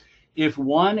 So if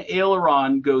one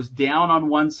aileron goes down on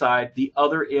one side, the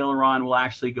other aileron will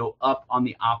actually go up on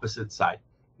the opposite side,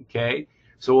 okay?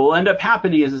 So what will end up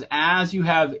happening is as you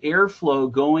have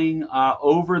airflow going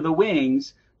over the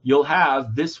wings, you'll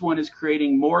have this one is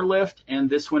creating more lift and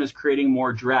this one is creating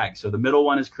more drag. So the middle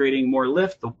one is creating more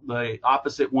lift. The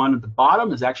opposite one at the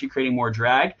bottom is actually creating more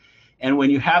drag. And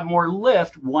when you have more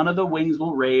lift, one of the wings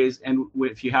will raise, and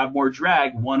if you have more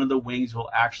drag, one of the wings will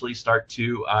actually start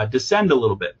to descend a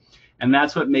little bit. And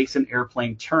that's what makes an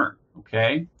airplane turn,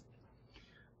 okay?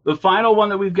 The final one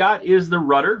that we've got is the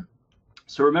rudder.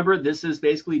 So remember, this is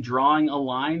basically drawing a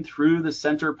line through the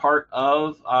center part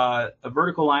of a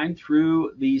vertical line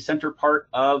through the center part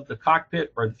of the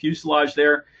cockpit or the fuselage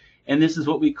there. and this is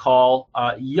what we call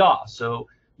yaw. So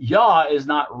yaw is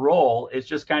not roll, it's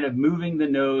just kind of moving the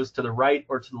nose to the right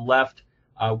or to the left,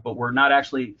 but we're not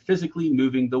actually physically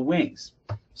moving the wings.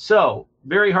 So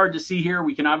very hard to see here.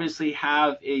 We can obviously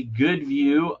have a good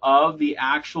view of the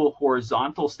actual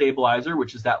horizontal stabilizer,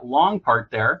 which is that long part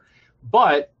there,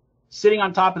 but sitting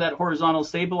on top of that horizontal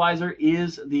stabilizer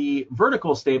is the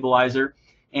vertical stabilizer,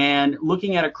 and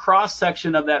looking at a cross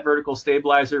section of that vertical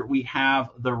stabilizer, we have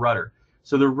the rudder.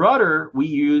 So the rudder, we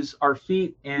use our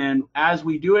feet, and as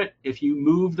we do it, if you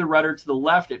move the rudder to the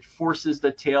left, it forces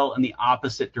the tail in the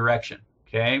opposite direction,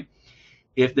 okay?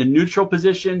 If the neutral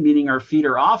position, meaning our feet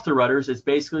are off the rudders, it's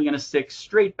basically going to stick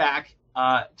straight back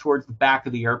towards the back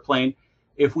of the airplane.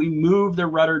 If we move the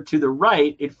rudder to the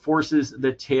right, it forces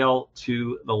the tail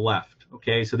to the left,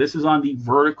 okay? So this is on the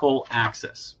vertical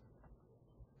axis.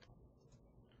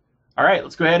 All right,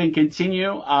 let's go ahead and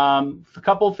continue. A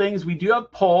couple of things. We do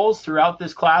have polls throughout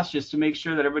this class just to make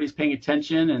sure that everybody's paying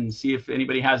attention and see if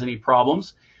anybody has any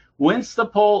problems. Once the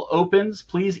poll opens,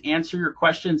 please answer your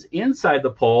questions inside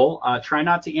the poll. Try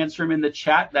not to answer them in the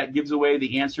chat. That gives away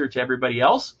the answer to everybody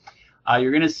else.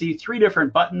 You're going to see 3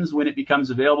 different buttons when it becomes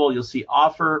available. You'll see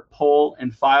Offer, Poll,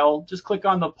 and File. Just click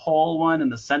on the poll one in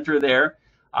the center there,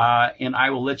 and I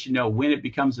will let you know when it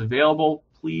becomes available.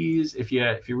 Please, if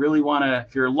you really want to,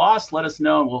 if you're lost, let us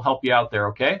know and we'll help you out there,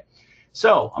 okay?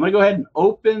 So I'm going to go ahead and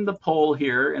open the poll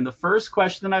here, and the first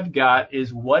question I've got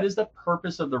is, what is the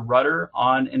purpose of the rudder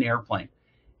on an airplane?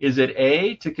 Is it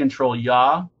A, to control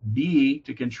yaw, B,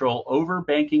 to control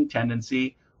overbanking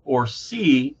tendency, or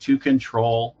C, to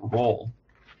control roll?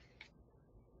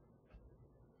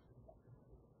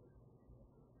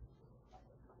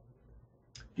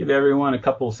 Give everyone a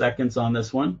couple seconds on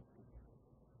this one.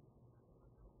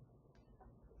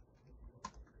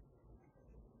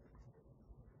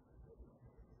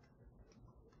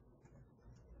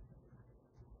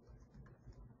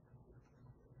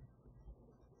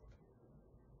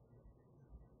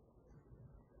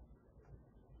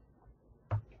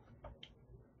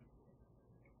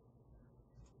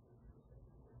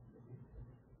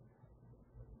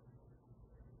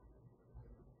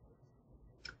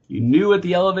 You knew what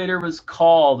the elevator was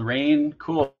called, Rain.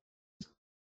 Cool.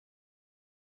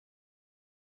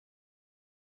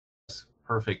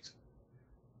 Perfect.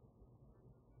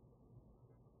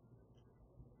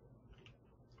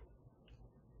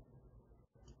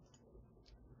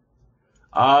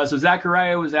 So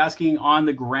Zachariah was asking, on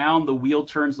the ground, the wheel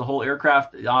turns the whole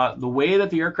aircraft. The way that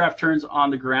the aircraft turns on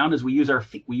the ground is we use our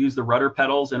feet, we use the rudder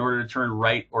pedals in order to turn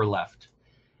right or left.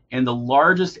 In the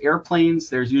largest airplanes,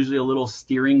 there's usually a little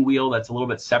steering wheel that's a little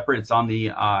bit separate. It's on the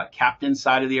captain's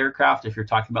side of the aircraft. If you're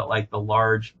talking about like the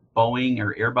large Boeing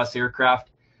or Airbus aircraft,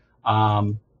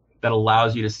 that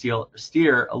allows you to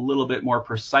steer a little bit more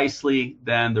precisely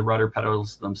than the rudder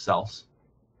pedals themselves.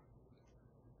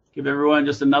 Give everyone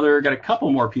just another, got a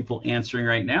couple more people answering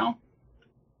right now.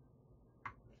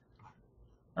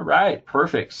 All right,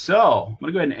 perfect. So I'm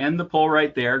gonna go ahead and end the poll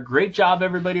right there. Great job,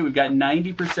 everybody. We've got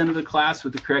 90% of the class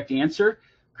with the correct answer.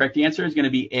 Correct answer is gonna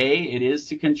be A, it is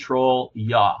to control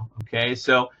yaw, okay?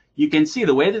 So you can see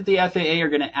the way that the FAA are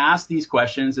gonna ask these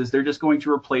questions is they're just going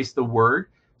to replace the word.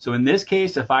 So in this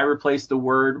case, if I replace the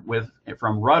word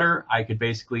from rudder, I could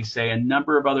basically say a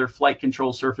number of other flight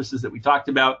control surfaces that we talked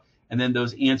about, and then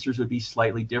those answers would be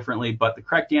slightly differently. But the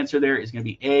correct answer there is going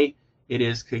to be A. It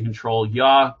is to control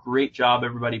yaw. Great job,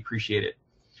 everybody. Appreciate it.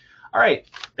 All right,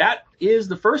 that is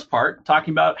the first part,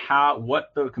 talking about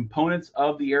what the components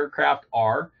of the aircraft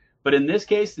are. But in this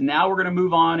case, now we're going to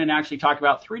move on and actually talk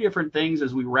about 3 different things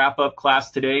as we wrap up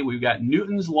class today. We've got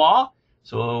Newton's law.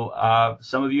 So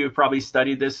some of you have probably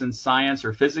studied this in science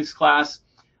or physics class.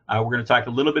 We're going to talk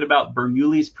a little bit about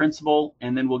Bernoulli's principle,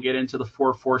 and then we'll get into the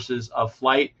 4 forces of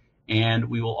flight. And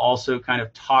we will also kind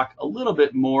of talk a little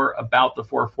bit more about the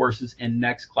 4 forces in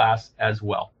next class as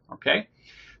well, okay?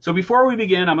 So before we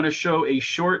begin, I'm going to show a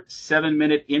short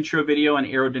 7-minute intro video on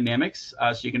aerodynamics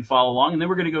so you can follow along. And then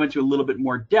we're going to go into a little bit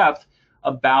more depth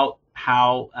about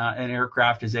how an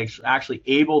aircraft is actually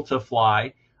able to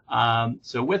fly.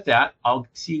 So with that, I'll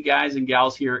see you guys and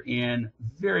gals here in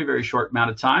a very, very short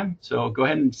amount of time. So go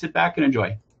ahead and sit back and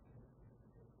enjoy.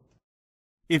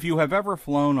 If you have ever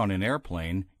flown on an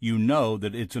airplane, you know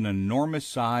that it's an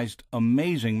enormous-sized,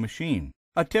 amazing machine.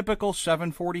 A typical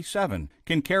 747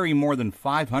 can carry more than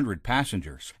 500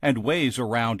 passengers and weighs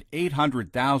around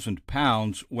 800,000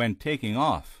 pounds when taking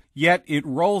off. Yet it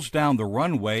rolls down the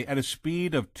runway at a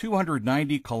speed of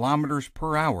 290 kilometers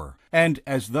per hour and,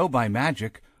 as though by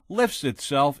magic, lifts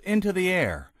itself into the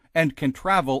air and can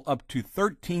travel up to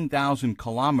 13,000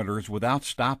 kilometers without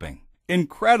stopping.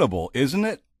 Incredible, isn't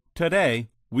it? Today,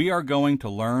 we are going to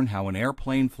learn how an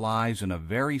airplane flies in a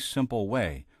very simple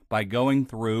way by going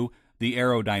through the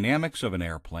aerodynamics of an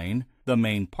airplane, the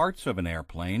main parts of an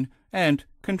airplane, and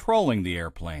controlling the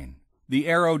airplane. The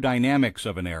aerodynamics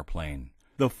of an airplane.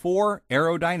 The four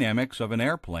aerodynamics of an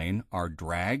airplane are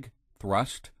drag,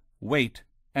 thrust, weight,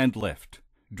 and lift.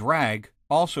 Drag,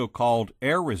 also called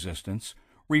air resistance,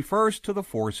 refers to the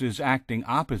forces acting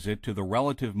opposite to the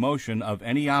relative motion of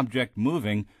any object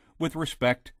moving with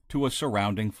respect to a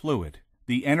surrounding fluid.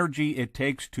 The energy it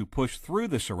takes to push through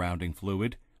the surrounding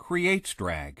fluid creates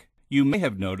drag. You may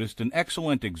have noticed an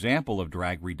excellent example of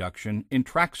drag reduction in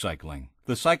track cycling.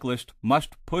 The cyclist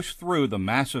must push through the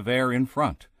mass of air in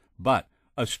front, but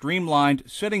a streamlined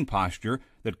sitting posture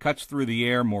that cuts through the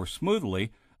air more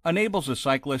smoothly enables a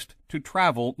cyclist to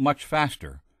travel much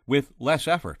faster, with less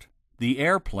effort. The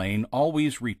airplane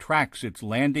always retracts its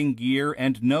landing gear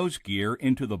and nose gear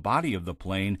into the body of the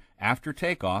plane after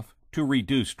takeoff to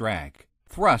reduce drag.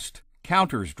 Thrust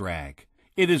counters drag.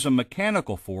 It is a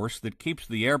mechanical force that keeps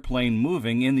the airplane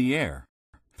moving in the air.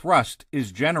 Thrust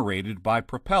is generated by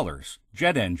propellers,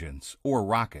 jet engines, or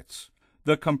rockets.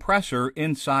 The compressor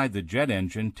inside the jet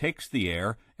engine takes the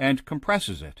air and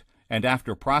compresses it, and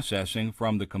after processing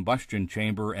from the combustion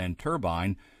chamber and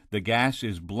turbine, the gas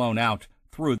is blown out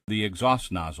through the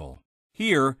exhaust nozzle.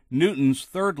 Here, Newton's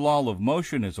third law of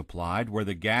motion is applied, where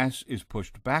the gas is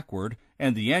pushed backward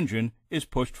and the engine is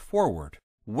pushed forward.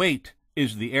 Weight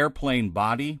is the airplane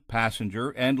body, passenger,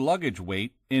 and luggage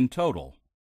weight in total.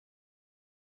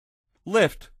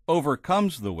 Lift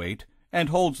overcomes the weight and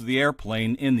holds the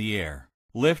airplane in the air.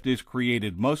 Lift is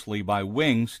created mostly by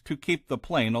wings to keep the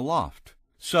plane aloft.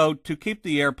 So, to keep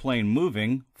the airplane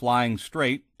moving, flying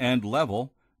straight, and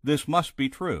level, this must be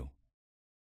true,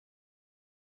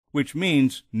 which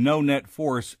means no net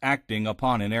force acting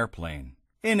upon an airplane.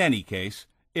 In any case,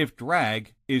 if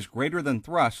drag is greater than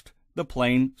thrust, the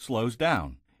plane slows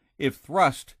down. If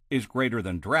thrust is greater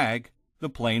than drag, the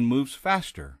plane moves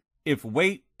faster. If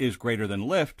weight is greater than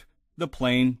lift, the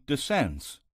plane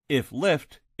descends. If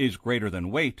lift is greater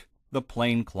than weight, the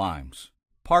plane climbs.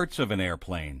 Parts of an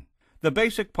airplane. The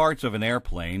basic parts of an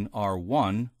airplane are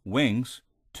 1. Wings,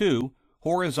 2.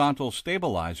 Horizontal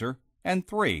stabilizer, and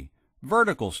 3.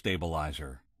 Vertical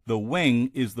stabilizer. The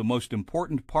wing is the most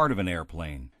important part of an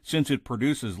airplane, since it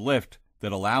produces lift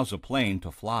that allows a plane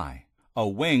to fly. A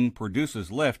wing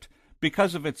produces lift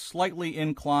because of its slightly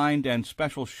inclined and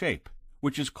special shape,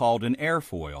 which is called an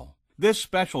airfoil. This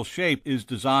special shape is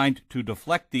designed to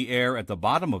deflect the air at the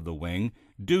bottom of the wing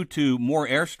due to more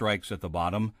airstrikes at the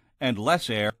bottom and less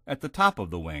air at the top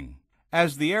of the wing.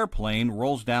 As the airplane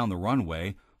rolls down the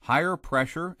runway, higher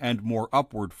pressure and more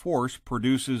upward force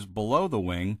produces below the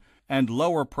wing, and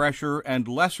lower pressure and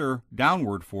lesser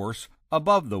downward force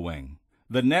above the wing.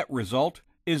 The net result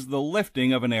is the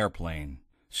lifting of an airplane.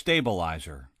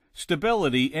 Stabilizer.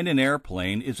 Stability in an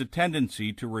airplane is a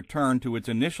tendency to return to its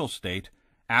initial state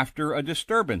after a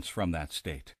disturbance from that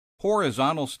state.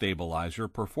 Horizontal stabilizer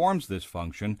performs this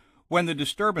function when the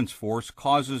disturbance force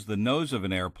causes the nose of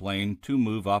an airplane to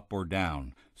move up or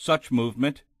down. Such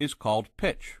movement is called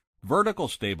pitch. Vertical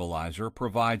stabilizer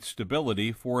provides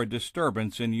stability for a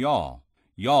disturbance in yaw.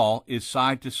 Yaw is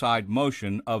side-to-side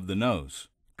motion of the nose.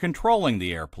 Controlling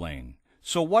the airplane.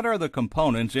 So what are the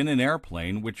components in an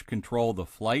airplane which control the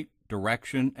flight,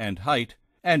 direction, and height,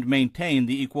 and maintain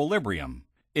the equilibrium?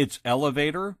 It's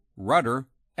elevator, rudder,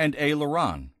 and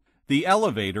aileron. The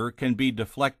elevator can be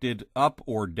deflected up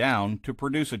or down to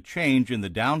produce a change in the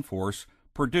downforce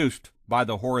produced by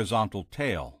the horizontal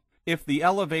tail. If the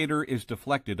elevator is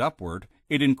deflected upward,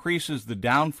 it increases the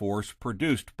downforce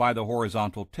produced by the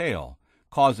horizontal tail,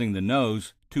 causing the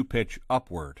nose to pitch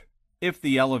upward. If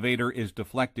the elevator is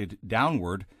deflected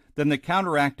downward, then the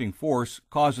counteracting force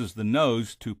causes the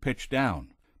nose to pitch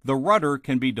down. The rudder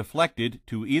can be deflected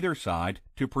to either side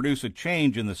to produce a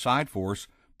change in the side force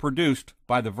produced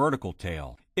by the vertical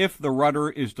tail. If the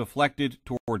rudder is deflected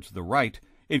towards the right,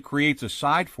 it creates a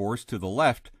side force to the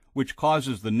left, which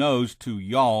causes the nose to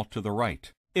yaw to the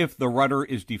right. If the rudder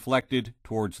is deflected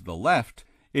towards the left,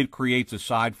 it creates a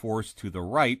side force to the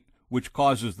right, which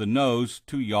causes the nose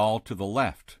to yaw to the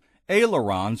left.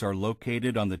 Ailerons are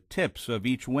located on the tips of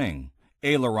each wing.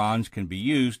 Ailerons can be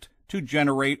used to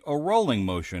generate a rolling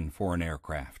motion for an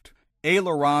aircraft.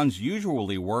 Ailerons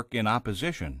usually work in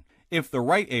opposition. If the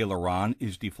right aileron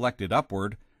is deflected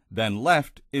upward, then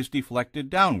left is deflected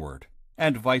downward,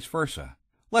 and vice versa.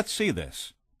 Let's see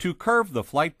this. To curve the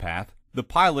flight path, the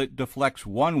pilot deflects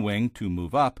one wing to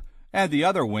move up and the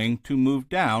other wing to move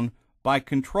down by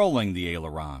controlling the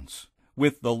ailerons.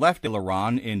 With the left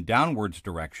aileron in downwards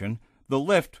direction, the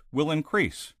lift will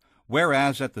increase,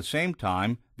 whereas at the same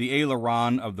time, the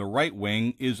aileron of the right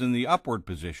wing is in the upward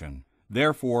position.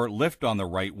 Therefore, lift on the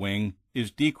right wing is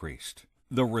decreased.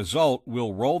 The result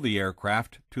will roll the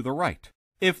aircraft to the right.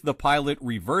 If the pilot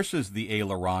reverses the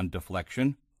aileron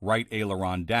deflection, right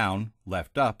aileron down,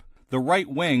 left up, the right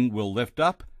wing will lift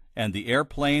up and the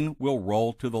airplane will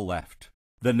roll to the left.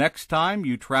 The next time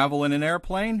you travel in an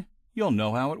airplane, you'll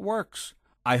know how it works.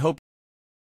 I hope.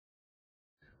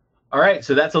 All right,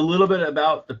 so that's a little bit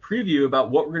about the preview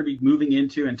about what we're going to be moving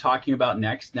into and talking about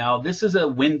next. Now, this is a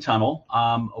wind tunnel.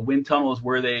 A wind tunnel is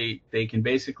where they can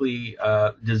basically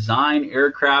design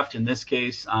aircraft. In this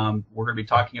case, we're going to be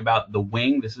talking about the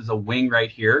wing. This is a wing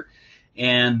right here.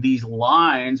 And these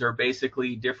lines are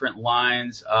basically different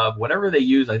lines of whatever they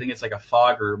use. I think it's like a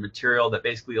fog or material that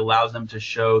basically allows them to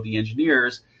show the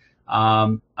engineers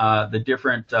the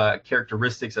different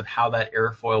characteristics of how that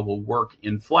airfoil will work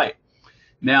in flight.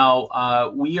 Now,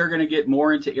 we are going to get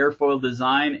more into airfoil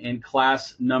design in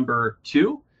class number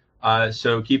 2.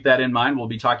 So keep that in mind. We'll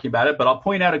be talking about it, but I'll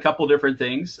point out a couple different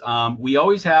things. We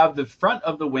always have the front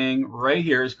of the wing right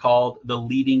here is called the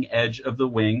leading edge of the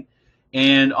wing.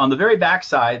 And on the very back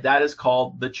side, that is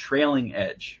called the trailing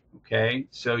edge. Okay,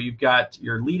 so you've got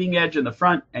your leading edge in the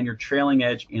front and your trailing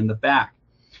edge in the back.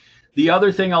 The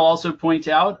other thing I'll also point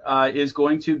out is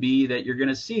going to be that you're going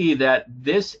to see that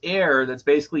this air that's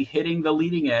basically hitting the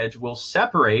leading edge will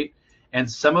separate,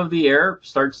 and some of the air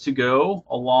starts to go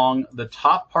along the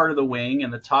top part of the wing,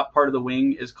 and the top part of the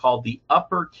wing is called the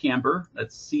upper camber.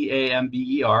 That's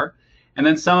C-A-M-B-E-R. And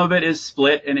then some of it is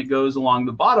split and it goes along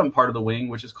the bottom part of the wing,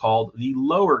 which is called the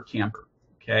lower camber.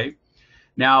 Okay.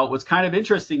 Now, what's kind of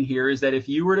interesting here is that if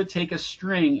you were to take a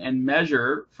string and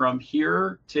measure from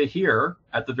here to here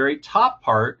at the very top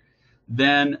part,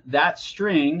 then that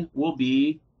string will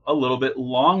be a little bit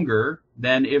longer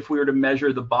than if we were to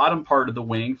measure the bottom part of the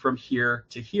wing from here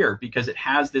to here, because it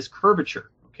has this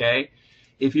curvature. Okay.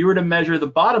 If you were to measure the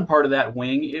bottom part of that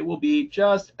wing, it will be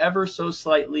just ever so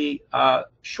slightly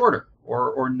shorter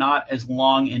or not as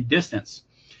long in distance.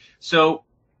 So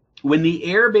when the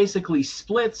air basically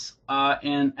splits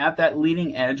and at that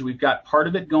leading edge, we've got part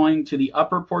of it going to the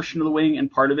upper portion of the wing and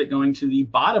part of it going to the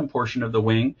bottom portion of the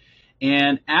wing.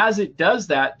 And as it does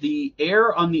that, the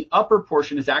air on the upper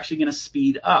portion is actually going to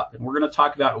speed up. And we're going to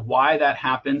talk about why that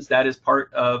happens. That is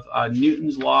part of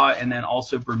Newton's law, and then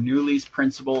also Bernoulli's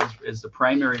principle is the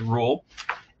primary rule.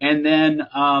 And then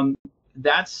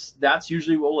that's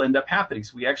usually what will end up happening.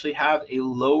 So we actually have a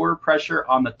lower pressure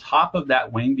on the top of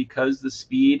that wing because the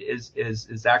speed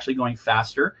is actually going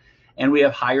faster, and we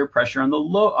have higher pressure on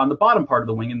the bottom part of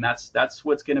the wing, and that's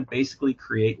what's going to basically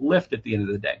create lift at the end of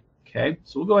the day. Okay,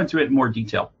 so we'll go into it in more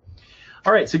detail.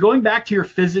 All right, so going back to your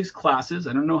physics classes,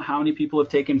 I don't know how many people have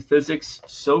taken physics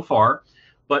so far,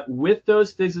 but with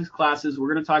those physics classes,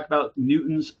 we're going to talk about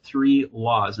Newton's 3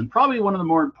 laws, and probably one of the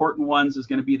more important ones is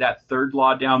going to be that third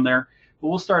law down there. But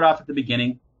we'll start off at the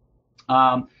beginning.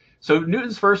 So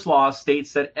Newton's first law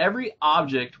states that every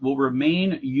object will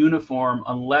remain uniform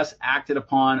unless acted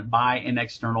upon by an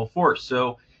external force.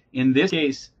 So in this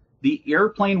case, the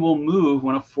airplane will move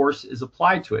when a force is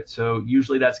applied to it. So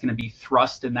usually that's going to be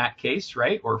thrust in that case,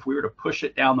 right? Or if we were to push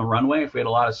it down the runway, if we had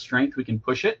a lot of strength, we can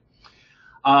push it.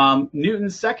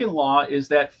 Newton's second law is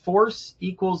that force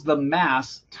equals the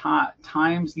mass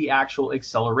times the actual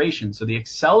acceleration. So the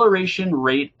acceleration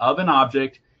rate of an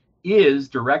object is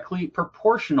directly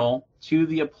proportional to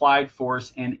the applied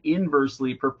force and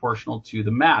inversely proportional to the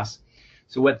mass.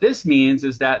 So what this means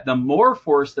is that the more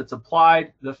force that's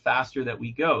applied, the faster that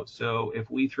we go. So if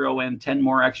we throw in 10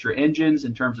 more extra engines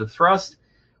in terms of thrust,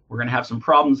 we're going to have some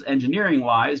problems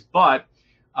engineering-wise, but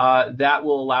that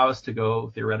will allow us to go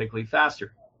theoretically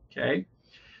faster. Okay.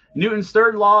 Newton's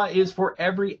third law is for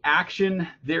every action,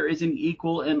 there is an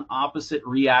equal and opposite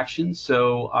reaction.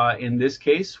 So in this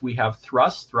case, we have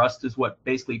thrust. Thrust is what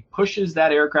basically pushes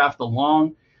that aircraft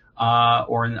along,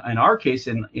 or in our case,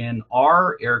 in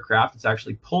our aircraft, it's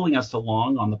actually pulling us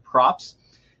along on the props.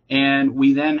 And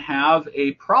we then have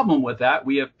a problem with that.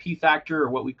 We have P factor, or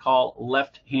what we call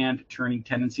left-hand turning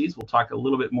tendencies. We'll talk a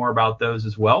little bit more about those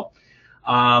as well.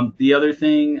 The other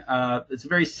thing, it's a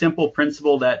very simple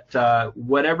principle that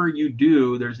whatever you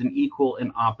do, there's an equal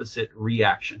and opposite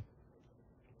reaction.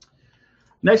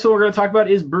 Next one we're going to talk about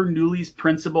is Bernoulli's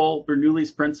principle. Bernoulli's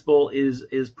principle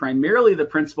is primarily the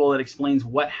principle that explains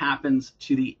what happens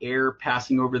to the air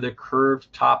passing over the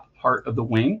curved top part of the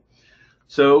wing.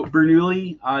 So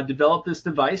Bernoulli developed this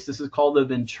device. This is called the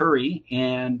venturi,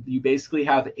 and you basically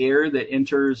have air that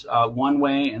enters one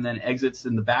way and then exits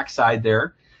in the backside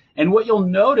there. And what you'll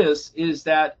notice is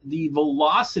that the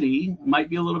velocity might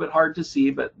be a little bit hard to see,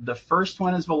 but the first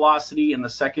one is velocity and the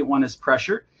second one is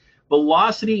pressure.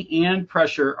 Velocity and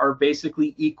pressure are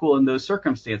basically equal in those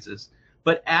circumstances.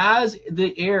 But as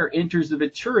the air enters the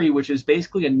Venturi, which is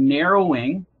basically a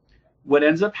narrowing, what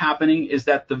ends up happening is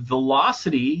that the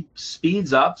velocity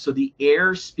speeds up, so the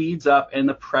air speeds up and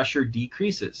the pressure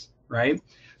decreases, right?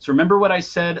 So remember what I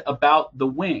said about the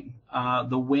wing.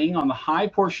 The wing, on the high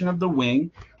portion of the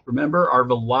wing, remember our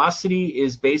velocity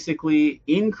is basically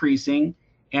increasing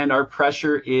and our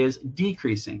pressure is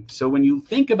decreasing. So when you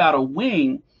think about a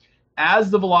wing, as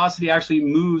the velocity actually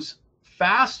moves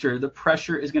faster, the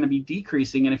pressure is going to be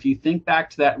decreasing. And if you think back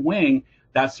to that wing,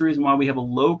 that's the reason why we have a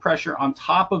low pressure on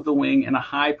top of the wing and a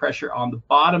high pressure on the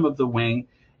bottom of the wing.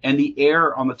 And the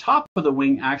air on the top of the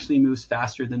wing actually moves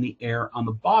faster than the air on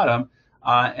the bottom.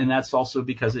 And that's also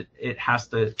because it has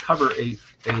to cover a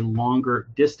longer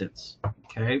distance.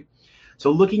 Okay, so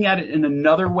looking at it in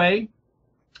another way,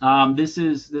 this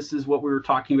is what we were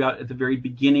talking about at the very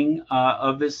beginning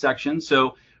of this section.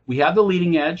 So we have the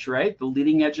leading edge, right? The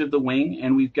leading edge of the wing,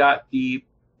 and we've got the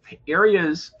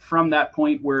areas from that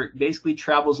point where it basically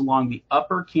travels along the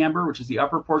upper camber, which is the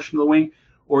upper portion of the wing,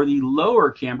 or the lower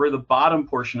camber, the bottom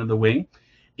portion of the wing.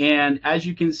 And as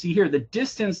you can see here, the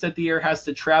distance that the air has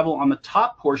to travel on the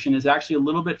top portion is actually a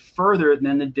little bit further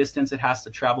than the distance it has to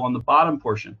travel on the bottom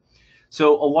portion.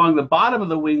 So along the bottom of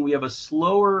the wing, we have a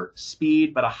slower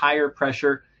speed but a higher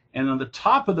pressure. And on the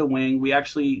top of the wing, we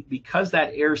actually, because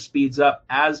that air speeds up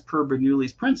as per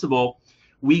Bernoulli's principle,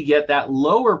 we get that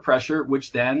lower pressure,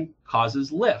 which then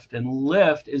causes lift. And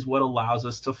lift is what allows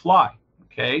us to fly,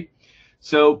 okay?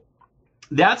 So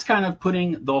that's kind of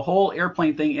putting the whole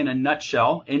airplane thing in a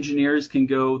nutshell. Engineers can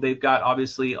go, they've got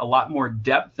obviously a lot more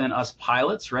depth than us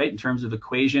pilots, right, in terms of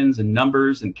equations and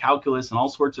numbers and calculus and all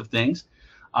sorts of things.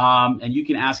 And you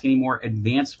can ask any more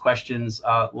advanced questions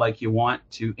like you want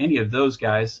to any of those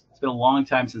guys. It's been a long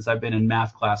time since I've been in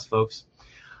math class, folks.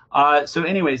 So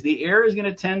anyways, the air is going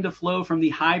to tend to flow from the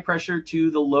high pressure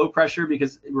to the low pressure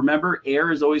because remember, air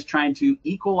is always trying to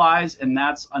equalize, and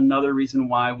that's another reason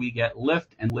why we get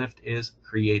lift, and lift is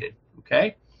created,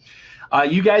 okay?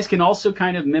 You guys can also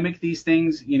kind of mimic these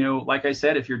things, you know, like I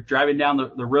said, if you're driving down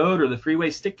the road or the freeway,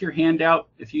 stick your hand out.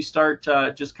 If you start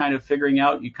just kind of figuring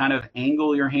out, you kind of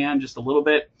angle your hand just a little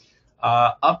bit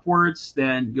upwards,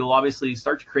 then you'll obviously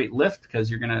start to create lift because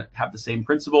you're going to have the same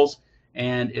principles.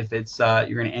 And if it's you're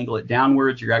going to angle it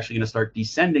downwards, you're actually going to start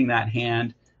descending that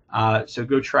hand. So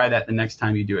go try that the next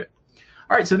time you do it.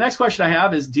 All right, so the next question I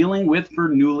have is dealing with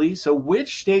Bernoulli. So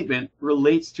which statement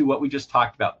relates to what we just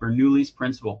talked about, Bernoulli's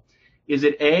principle? Is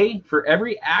it A, for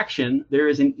every action, there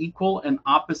is an equal and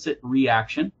opposite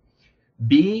reaction?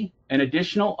 B, an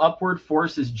additional upward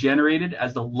force is generated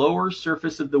as the lower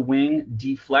surface of the wing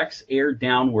deflects air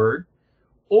downward?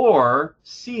 Or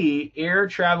C, air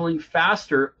traveling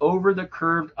faster over the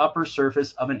curved upper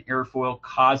surface of an airfoil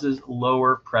causes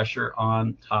lower pressure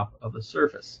on top of the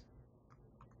surface?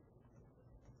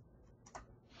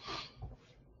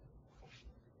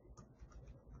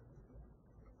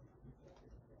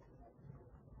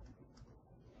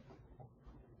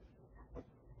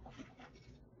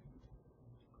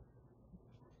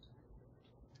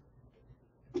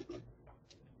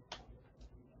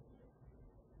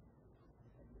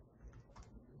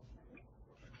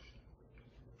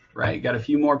 Right, got a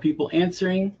few more people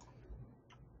answering.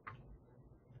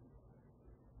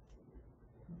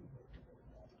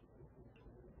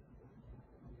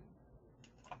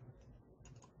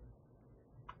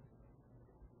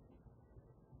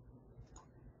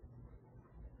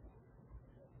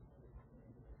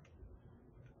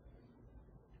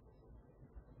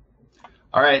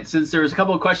 All right, since there was a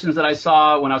couple of questions that I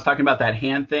saw when I was talking about that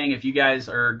hand thing, if you guys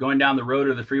are going down the road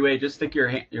or the freeway, just stick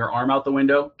your arm out the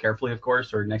window, carefully, of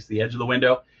course, or next to the edge of the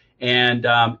window. And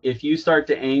if you start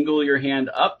to angle your hand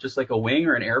up, just like a wing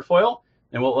or an airfoil,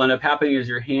 then what will end up happening is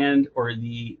your hand or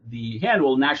the hand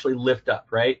will naturally lift up,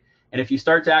 right? And if you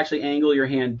start to actually angle your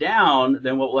hand down,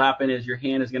 then what will happen is your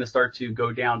hand is going to start to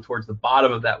go down towards the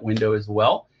bottom of that window as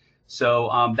well.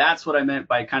 So that's what I meant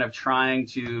by kind of trying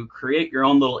to create your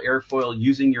own little airfoil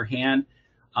using your hand.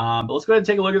 But let's go ahead and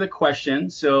take a look at the question.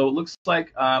 So it looks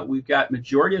like we've got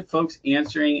majority of folks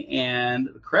answering, and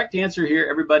the correct answer here,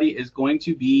 everybody, is going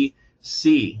to be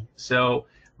C. So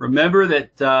remember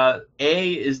that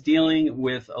A is dealing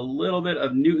with a little bit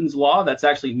of Newton's law. That's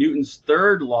actually Newton's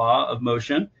third law of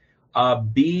motion.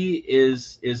 B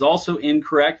is also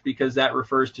incorrect because that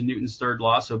refers to Newton's third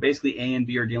law. So basically A and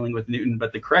B are dealing with Newton,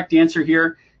 but the correct answer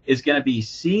here is going to be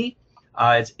C.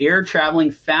 It's air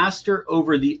traveling faster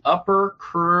over the upper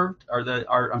curved,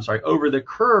 over the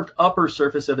curved upper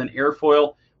surface of an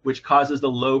airfoil, which causes the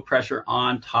low pressure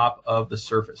on top of the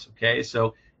surface. Okay,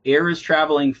 so air is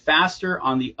traveling faster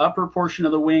on the upper portion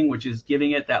of the wing, which is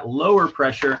giving it that lower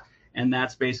pressure, and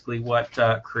that's basically what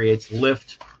creates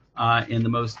lift in the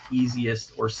most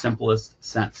easiest or simplest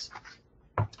sense.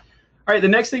 All right, the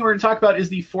next thing we're going to talk about is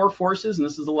the four forces, and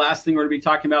this is the last thing we're going to be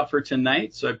talking about for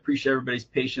tonight, so I appreciate everybody's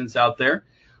patience out there.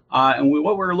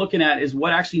 What we're looking at is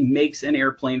what actually makes an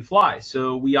airplane fly.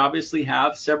 So we obviously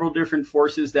have several different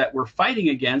forces that we're fighting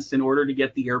against in order to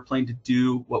get the airplane to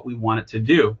do what we want it to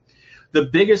do. The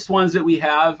biggest ones that we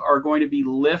have are going to be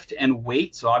lift and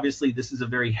weight. So obviously this is a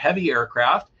very heavy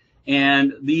aircraft,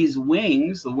 and these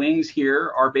wings, the wings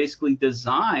here, are basically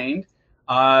designed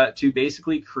to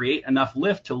basically create enough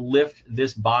lift to lift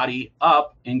this body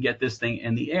up and get this thing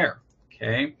in the air.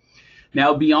 Okay.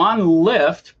 Now beyond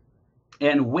lift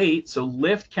and weight, so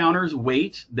lift counters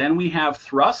weight, then we have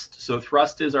thrust. So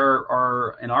thrust is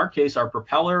our in our case, our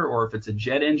propeller, or if it's a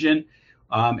jet engine.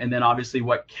 And then obviously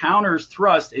what counters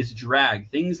thrust is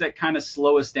drag, things that kind of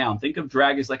slow us down. Think of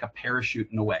drag as like a parachute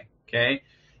in a way. Okay.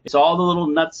 It's all the little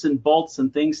nuts and bolts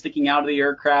and things sticking out of the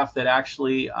aircraft that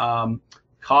actually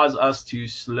cause us to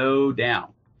slow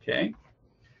down. Okay.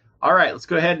 All right, let's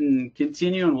go ahead and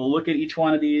continue, and we'll look at each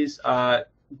one of these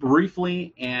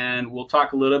briefly, and we'll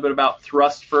talk a little bit about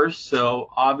thrust first. So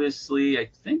obviously, I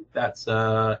think that's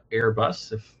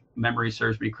Airbus, if memory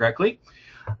serves me correctly.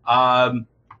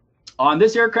 On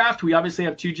this aircraft, we obviously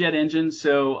have two jet engines,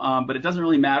 so but it doesn't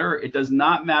really matter. It does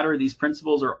not matter. These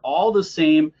principles are all the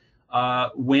same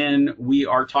when we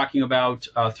are talking about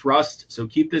thrust. So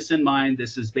keep this in mind.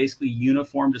 This is basically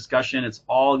uniform discussion. It's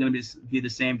all going to be the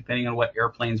same depending on what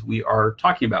airplanes we are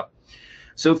talking about.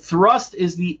 So thrust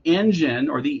is the engine,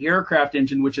 or the aircraft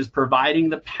engine, which is providing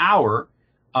the power.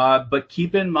 But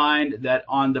keep in mind that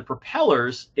on the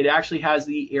propellers, it actually has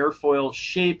the airfoil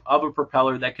shape of a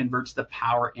propeller that converts the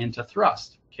power into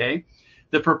thrust. Okay,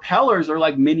 the propellers are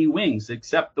like mini wings,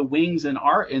 except the wings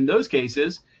in those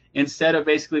cases, instead of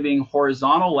basically being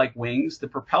horizontal like wings, the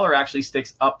propeller actually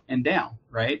sticks up and down,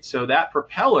 right? So that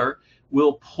propeller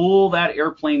will pull that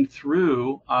airplane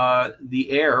through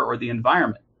the air or the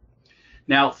environment.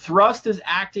 Now, thrust is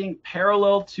acting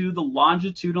parallel to the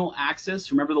longitudinal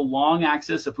axis. Remember the long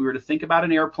axis, if we were to think about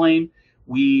an airplane,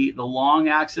 the long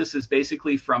axis is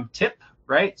basically from tip,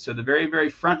 right? So the very, very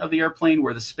front of the airplane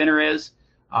where the spinner is,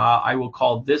 I will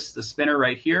call this the spinner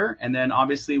right here. And then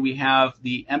obviously we have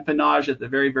the empennage at the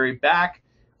very, very back.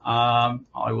 I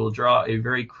will draw a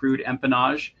very crude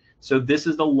empennage. So this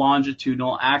is the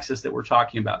longitudinal axis that we're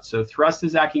talking about. So thrust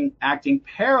is acting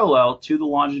parallel to the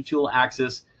longitudinal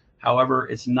axis. However,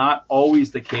 it's not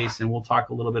always the case, and we'll talk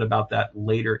a little bit about that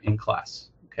later in class.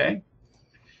 Okay.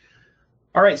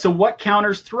 All right, so what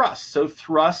counters thrust? So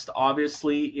thrust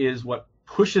obviously is what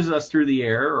pushes us through the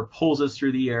air or pulls us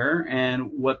through the air,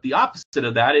 and what the opposite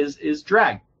of that is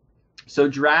drag. So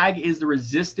drag is the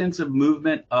resistance of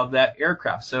movement of that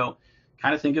aircraft. So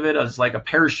kind of think of it as like a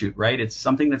parachute, right? It's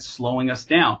something that's slowing us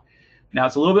down. Now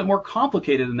it's a little bit more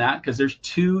complicated than that because there's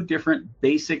two different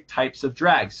basic types of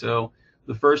drag. So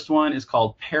the first one is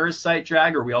called parasite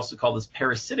drag, or we also call this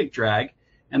parasitic drag,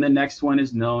 and the next one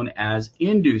is known as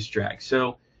induced drag.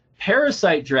 So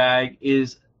parasite drag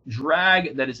is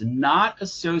drag that is not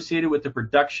associated with the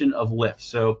production of lift.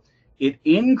 So it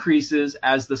increases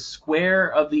as the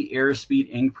square of the airspeed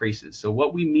increases. So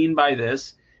what we mean by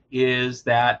this is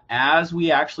that as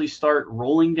we actually start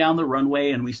rolling down the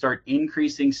runway and we start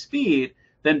increasing speed,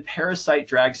 then parasite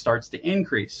drag starts to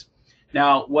increase.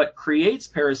 Now, what creates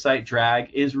parasite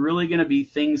drag is really going to be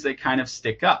things that kind of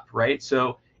stick up, right?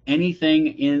 So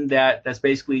anything in that's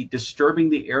basically disturbing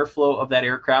the airflow of that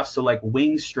aircraft. So like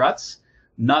wing struts,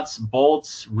 nuts,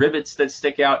 bolts, rivets that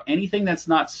stick out, anything that's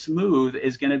not smooth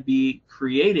is going to be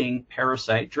creating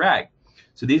parasite drag.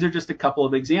 So these are just a couple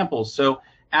of examples. So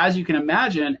as you can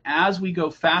imagine, as we go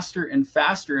faster and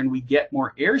faster and we get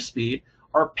more airspeed,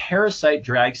 our parasite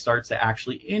drag starts to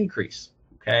actually increase,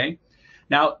 okay?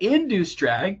 Now, induced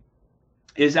drag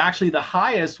is actually the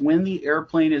highest when the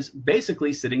airplane is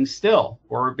basically sitting still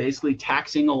or basically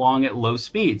taxiing along at low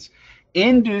speeds.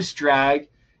 Induced drag,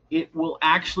 it will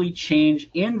actually change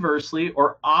inversely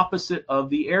or opposite of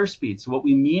the airspeed. So what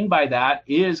we mean by that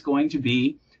is going to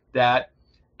be that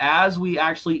as we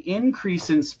actually increase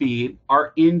in speed,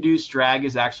 our induced drag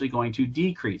is actually going to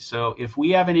decrease. So if we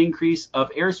have an increase of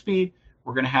airspeed,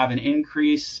 we're going to have an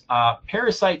increase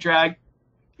parasite drag,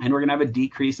 and we're going to have a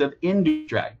decrease of induced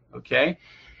drag, okay?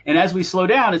 And as we slow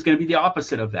down, it's going to be the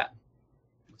opposite of that.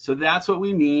 So that's what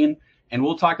we mean. And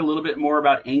we'll talk a little bit more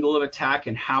about angle of attack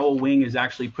and how a wing is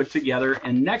actually put together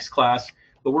in next class.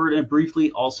 But we're going to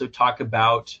briefly also talk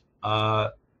about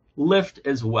lift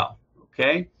as well.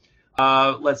 Okay.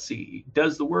 Let's see.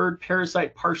 Does the word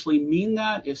parasite partially mean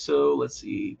that? If so, let's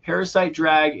see. Parasite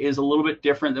drag is a little bit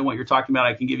different than what you're talking about.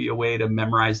 I can give you a way to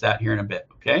memorize that here in a bit.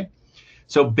 Okay.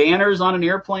 So banners on an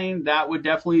airplane, that would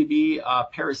definitely be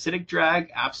parasitic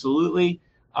drag. Absolutely.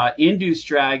 Induced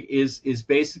drag is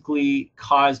basically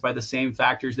caused by the same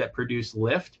factors that produce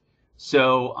lift.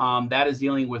 So that is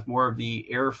dealing with more of the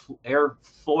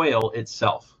airfoil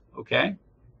itself. Okay.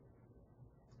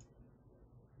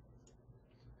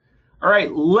 All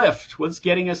right, lift, what's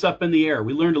getting us up in the air?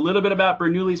 We learned a little bit about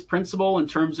Bernoulli's principle in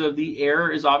terms of the air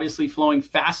is obviously flowing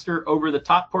faster over the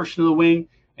top portion of the wing,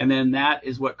 and then that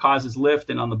is what causes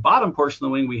lift. And on the bottom portion of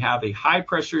the wing, we have a high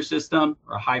pressure system,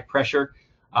 or high pressure,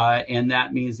 and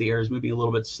that means the air is moving a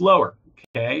little bit slower,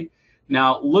 okay?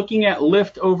 Now, looking at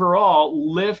lift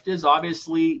overall, lift is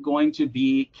obviously going to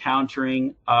be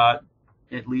countering at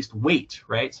least weight,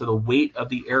 right? So the weight of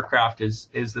the aircraft is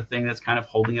the thing that's kind of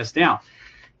holding us down.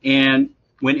 And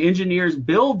when engineers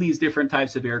build these different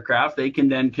types of aircraft, they can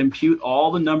then compute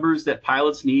all the numbers that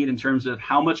pilots need in terms of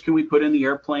how much can we put in the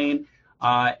airplane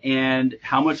and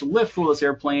how much lift will this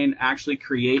airplane actually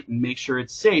create and make sure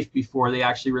it's safe before they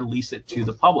actually release it to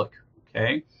the public,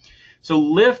 okay? So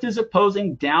lift is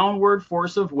opposing downward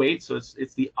force of weight, so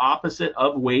it's the opposite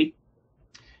of weight,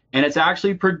 and it's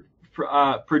actually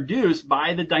produced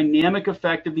by the dynamic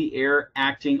effect of the air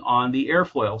acting on the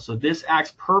airfoil. So this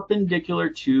acts perpendicular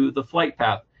to the flight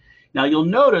path. Now you'll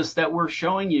notice that we're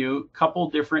showing you a couple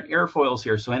different airfoils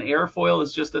here. So an airfoil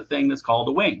is just a thing that's called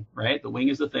a wing, right? The wing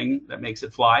is the thing that makes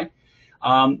it fly.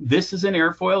 This is an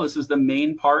airfoil. This is the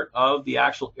main part of the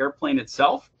actual airplane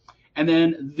itself. And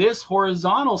then this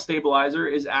horizontal stabilizer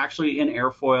is actually an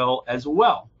airfoil as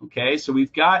well, okay? So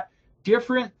we've got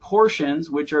different portions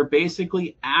which are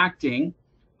basically acting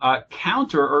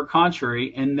counter or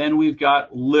contrary, and then we've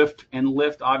got lift, and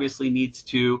lift obviously needs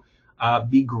to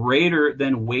be greater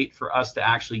than weight for us to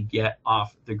actually get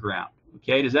off the ground.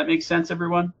 Okay, does that make sense,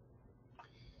 everyone?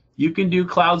 You can do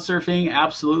cloud surfing,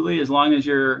 absolutely, as long as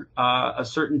you're a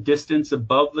certain distance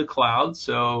above the cloud.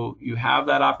 So you have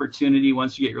that opportunity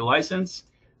once you get your license.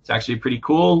 It's actually pretty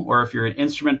cool. Or if you're an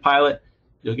instrument pilot,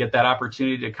 you'll get that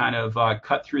opportunity to kind of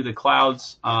cut through the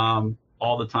clouds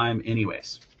all the time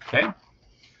anyways, okay?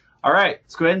 All right,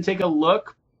 let's go ahead and take a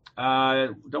look.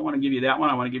 Don't want to give you that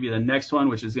one. I want to give you the next one,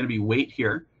 which is going to be weight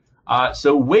here.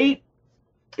 So weight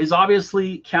is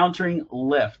obviously countering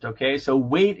lift, okay? So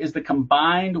weight is the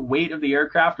combined weight of the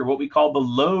aircraft, or what we call the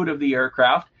load of the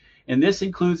aircraft. And this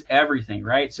includes everything,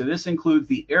 right? So this includes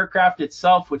the aircraft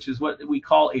itself, which is what we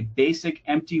call a basic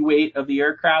empty weight of the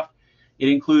aircraft. It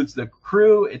includes the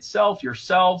crew itself,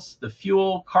 yourselves, the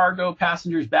fuel, cargo,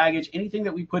 passengers, baggage, anything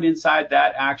that we put inside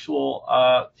that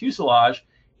actual fuselage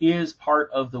is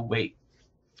part of the weight.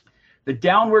 The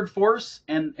downward force,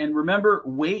 and remember,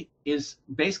 weight is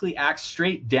basically acts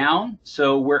straight down.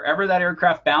 So wherever that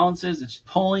aircraft balances, it's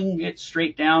pulling it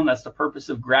straight down. That's the purpose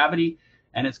of gravity.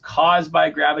 And it's caused by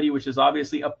gravity, which is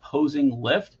obviously opposing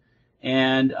lift.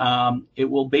 And it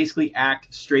will basically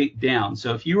act straight down.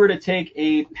 So if you were to take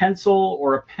a pencil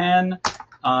or a pen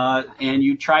and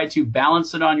you try to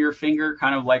balance it on your finger,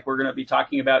 kind of like we're going to be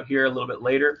talking about here a little bit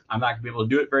later, I'm not going to be able to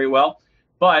do it very well.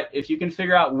 But if you can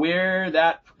figure out where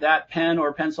that pen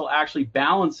or pencil actually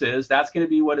balances, that's going to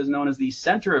be what is known as the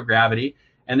center of gravity.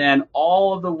 And then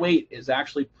all of the weight is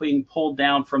actually being pulled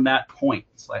down from that point.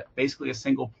 It's like basically a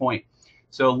single point.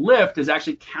 So lift is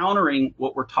actually countering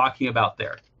what we're talking about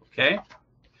there. Okay,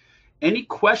 any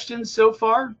questions so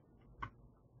far?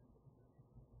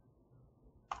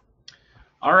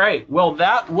 All right, well,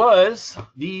 that was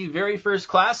the very first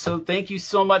class. So thank you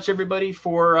so much, everybody,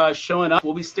 for showing up.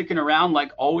 We'll be sticking around,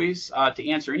 like always, to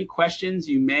answer any questions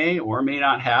you may or may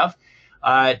not have.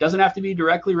 It doesn't have to be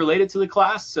directly related to the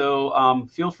class, so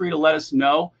feel free to let us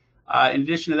know. In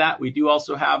addition to that, we do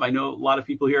also have, I know a lot of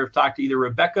people here have talked to either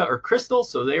Rebecca or Crystal,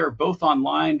 so they are both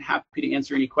online, happy to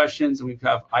answer any questions. And we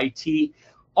have IT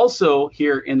also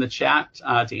here in the chat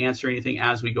to answer anything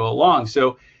as we go along.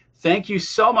 So thank you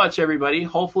so much, everybody.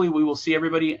 Hopefully we will see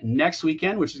everybody next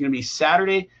weekend, which is going to be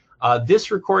Saturday.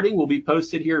 This recording will be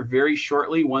posted here very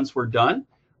shortly once we're done.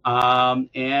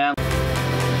 And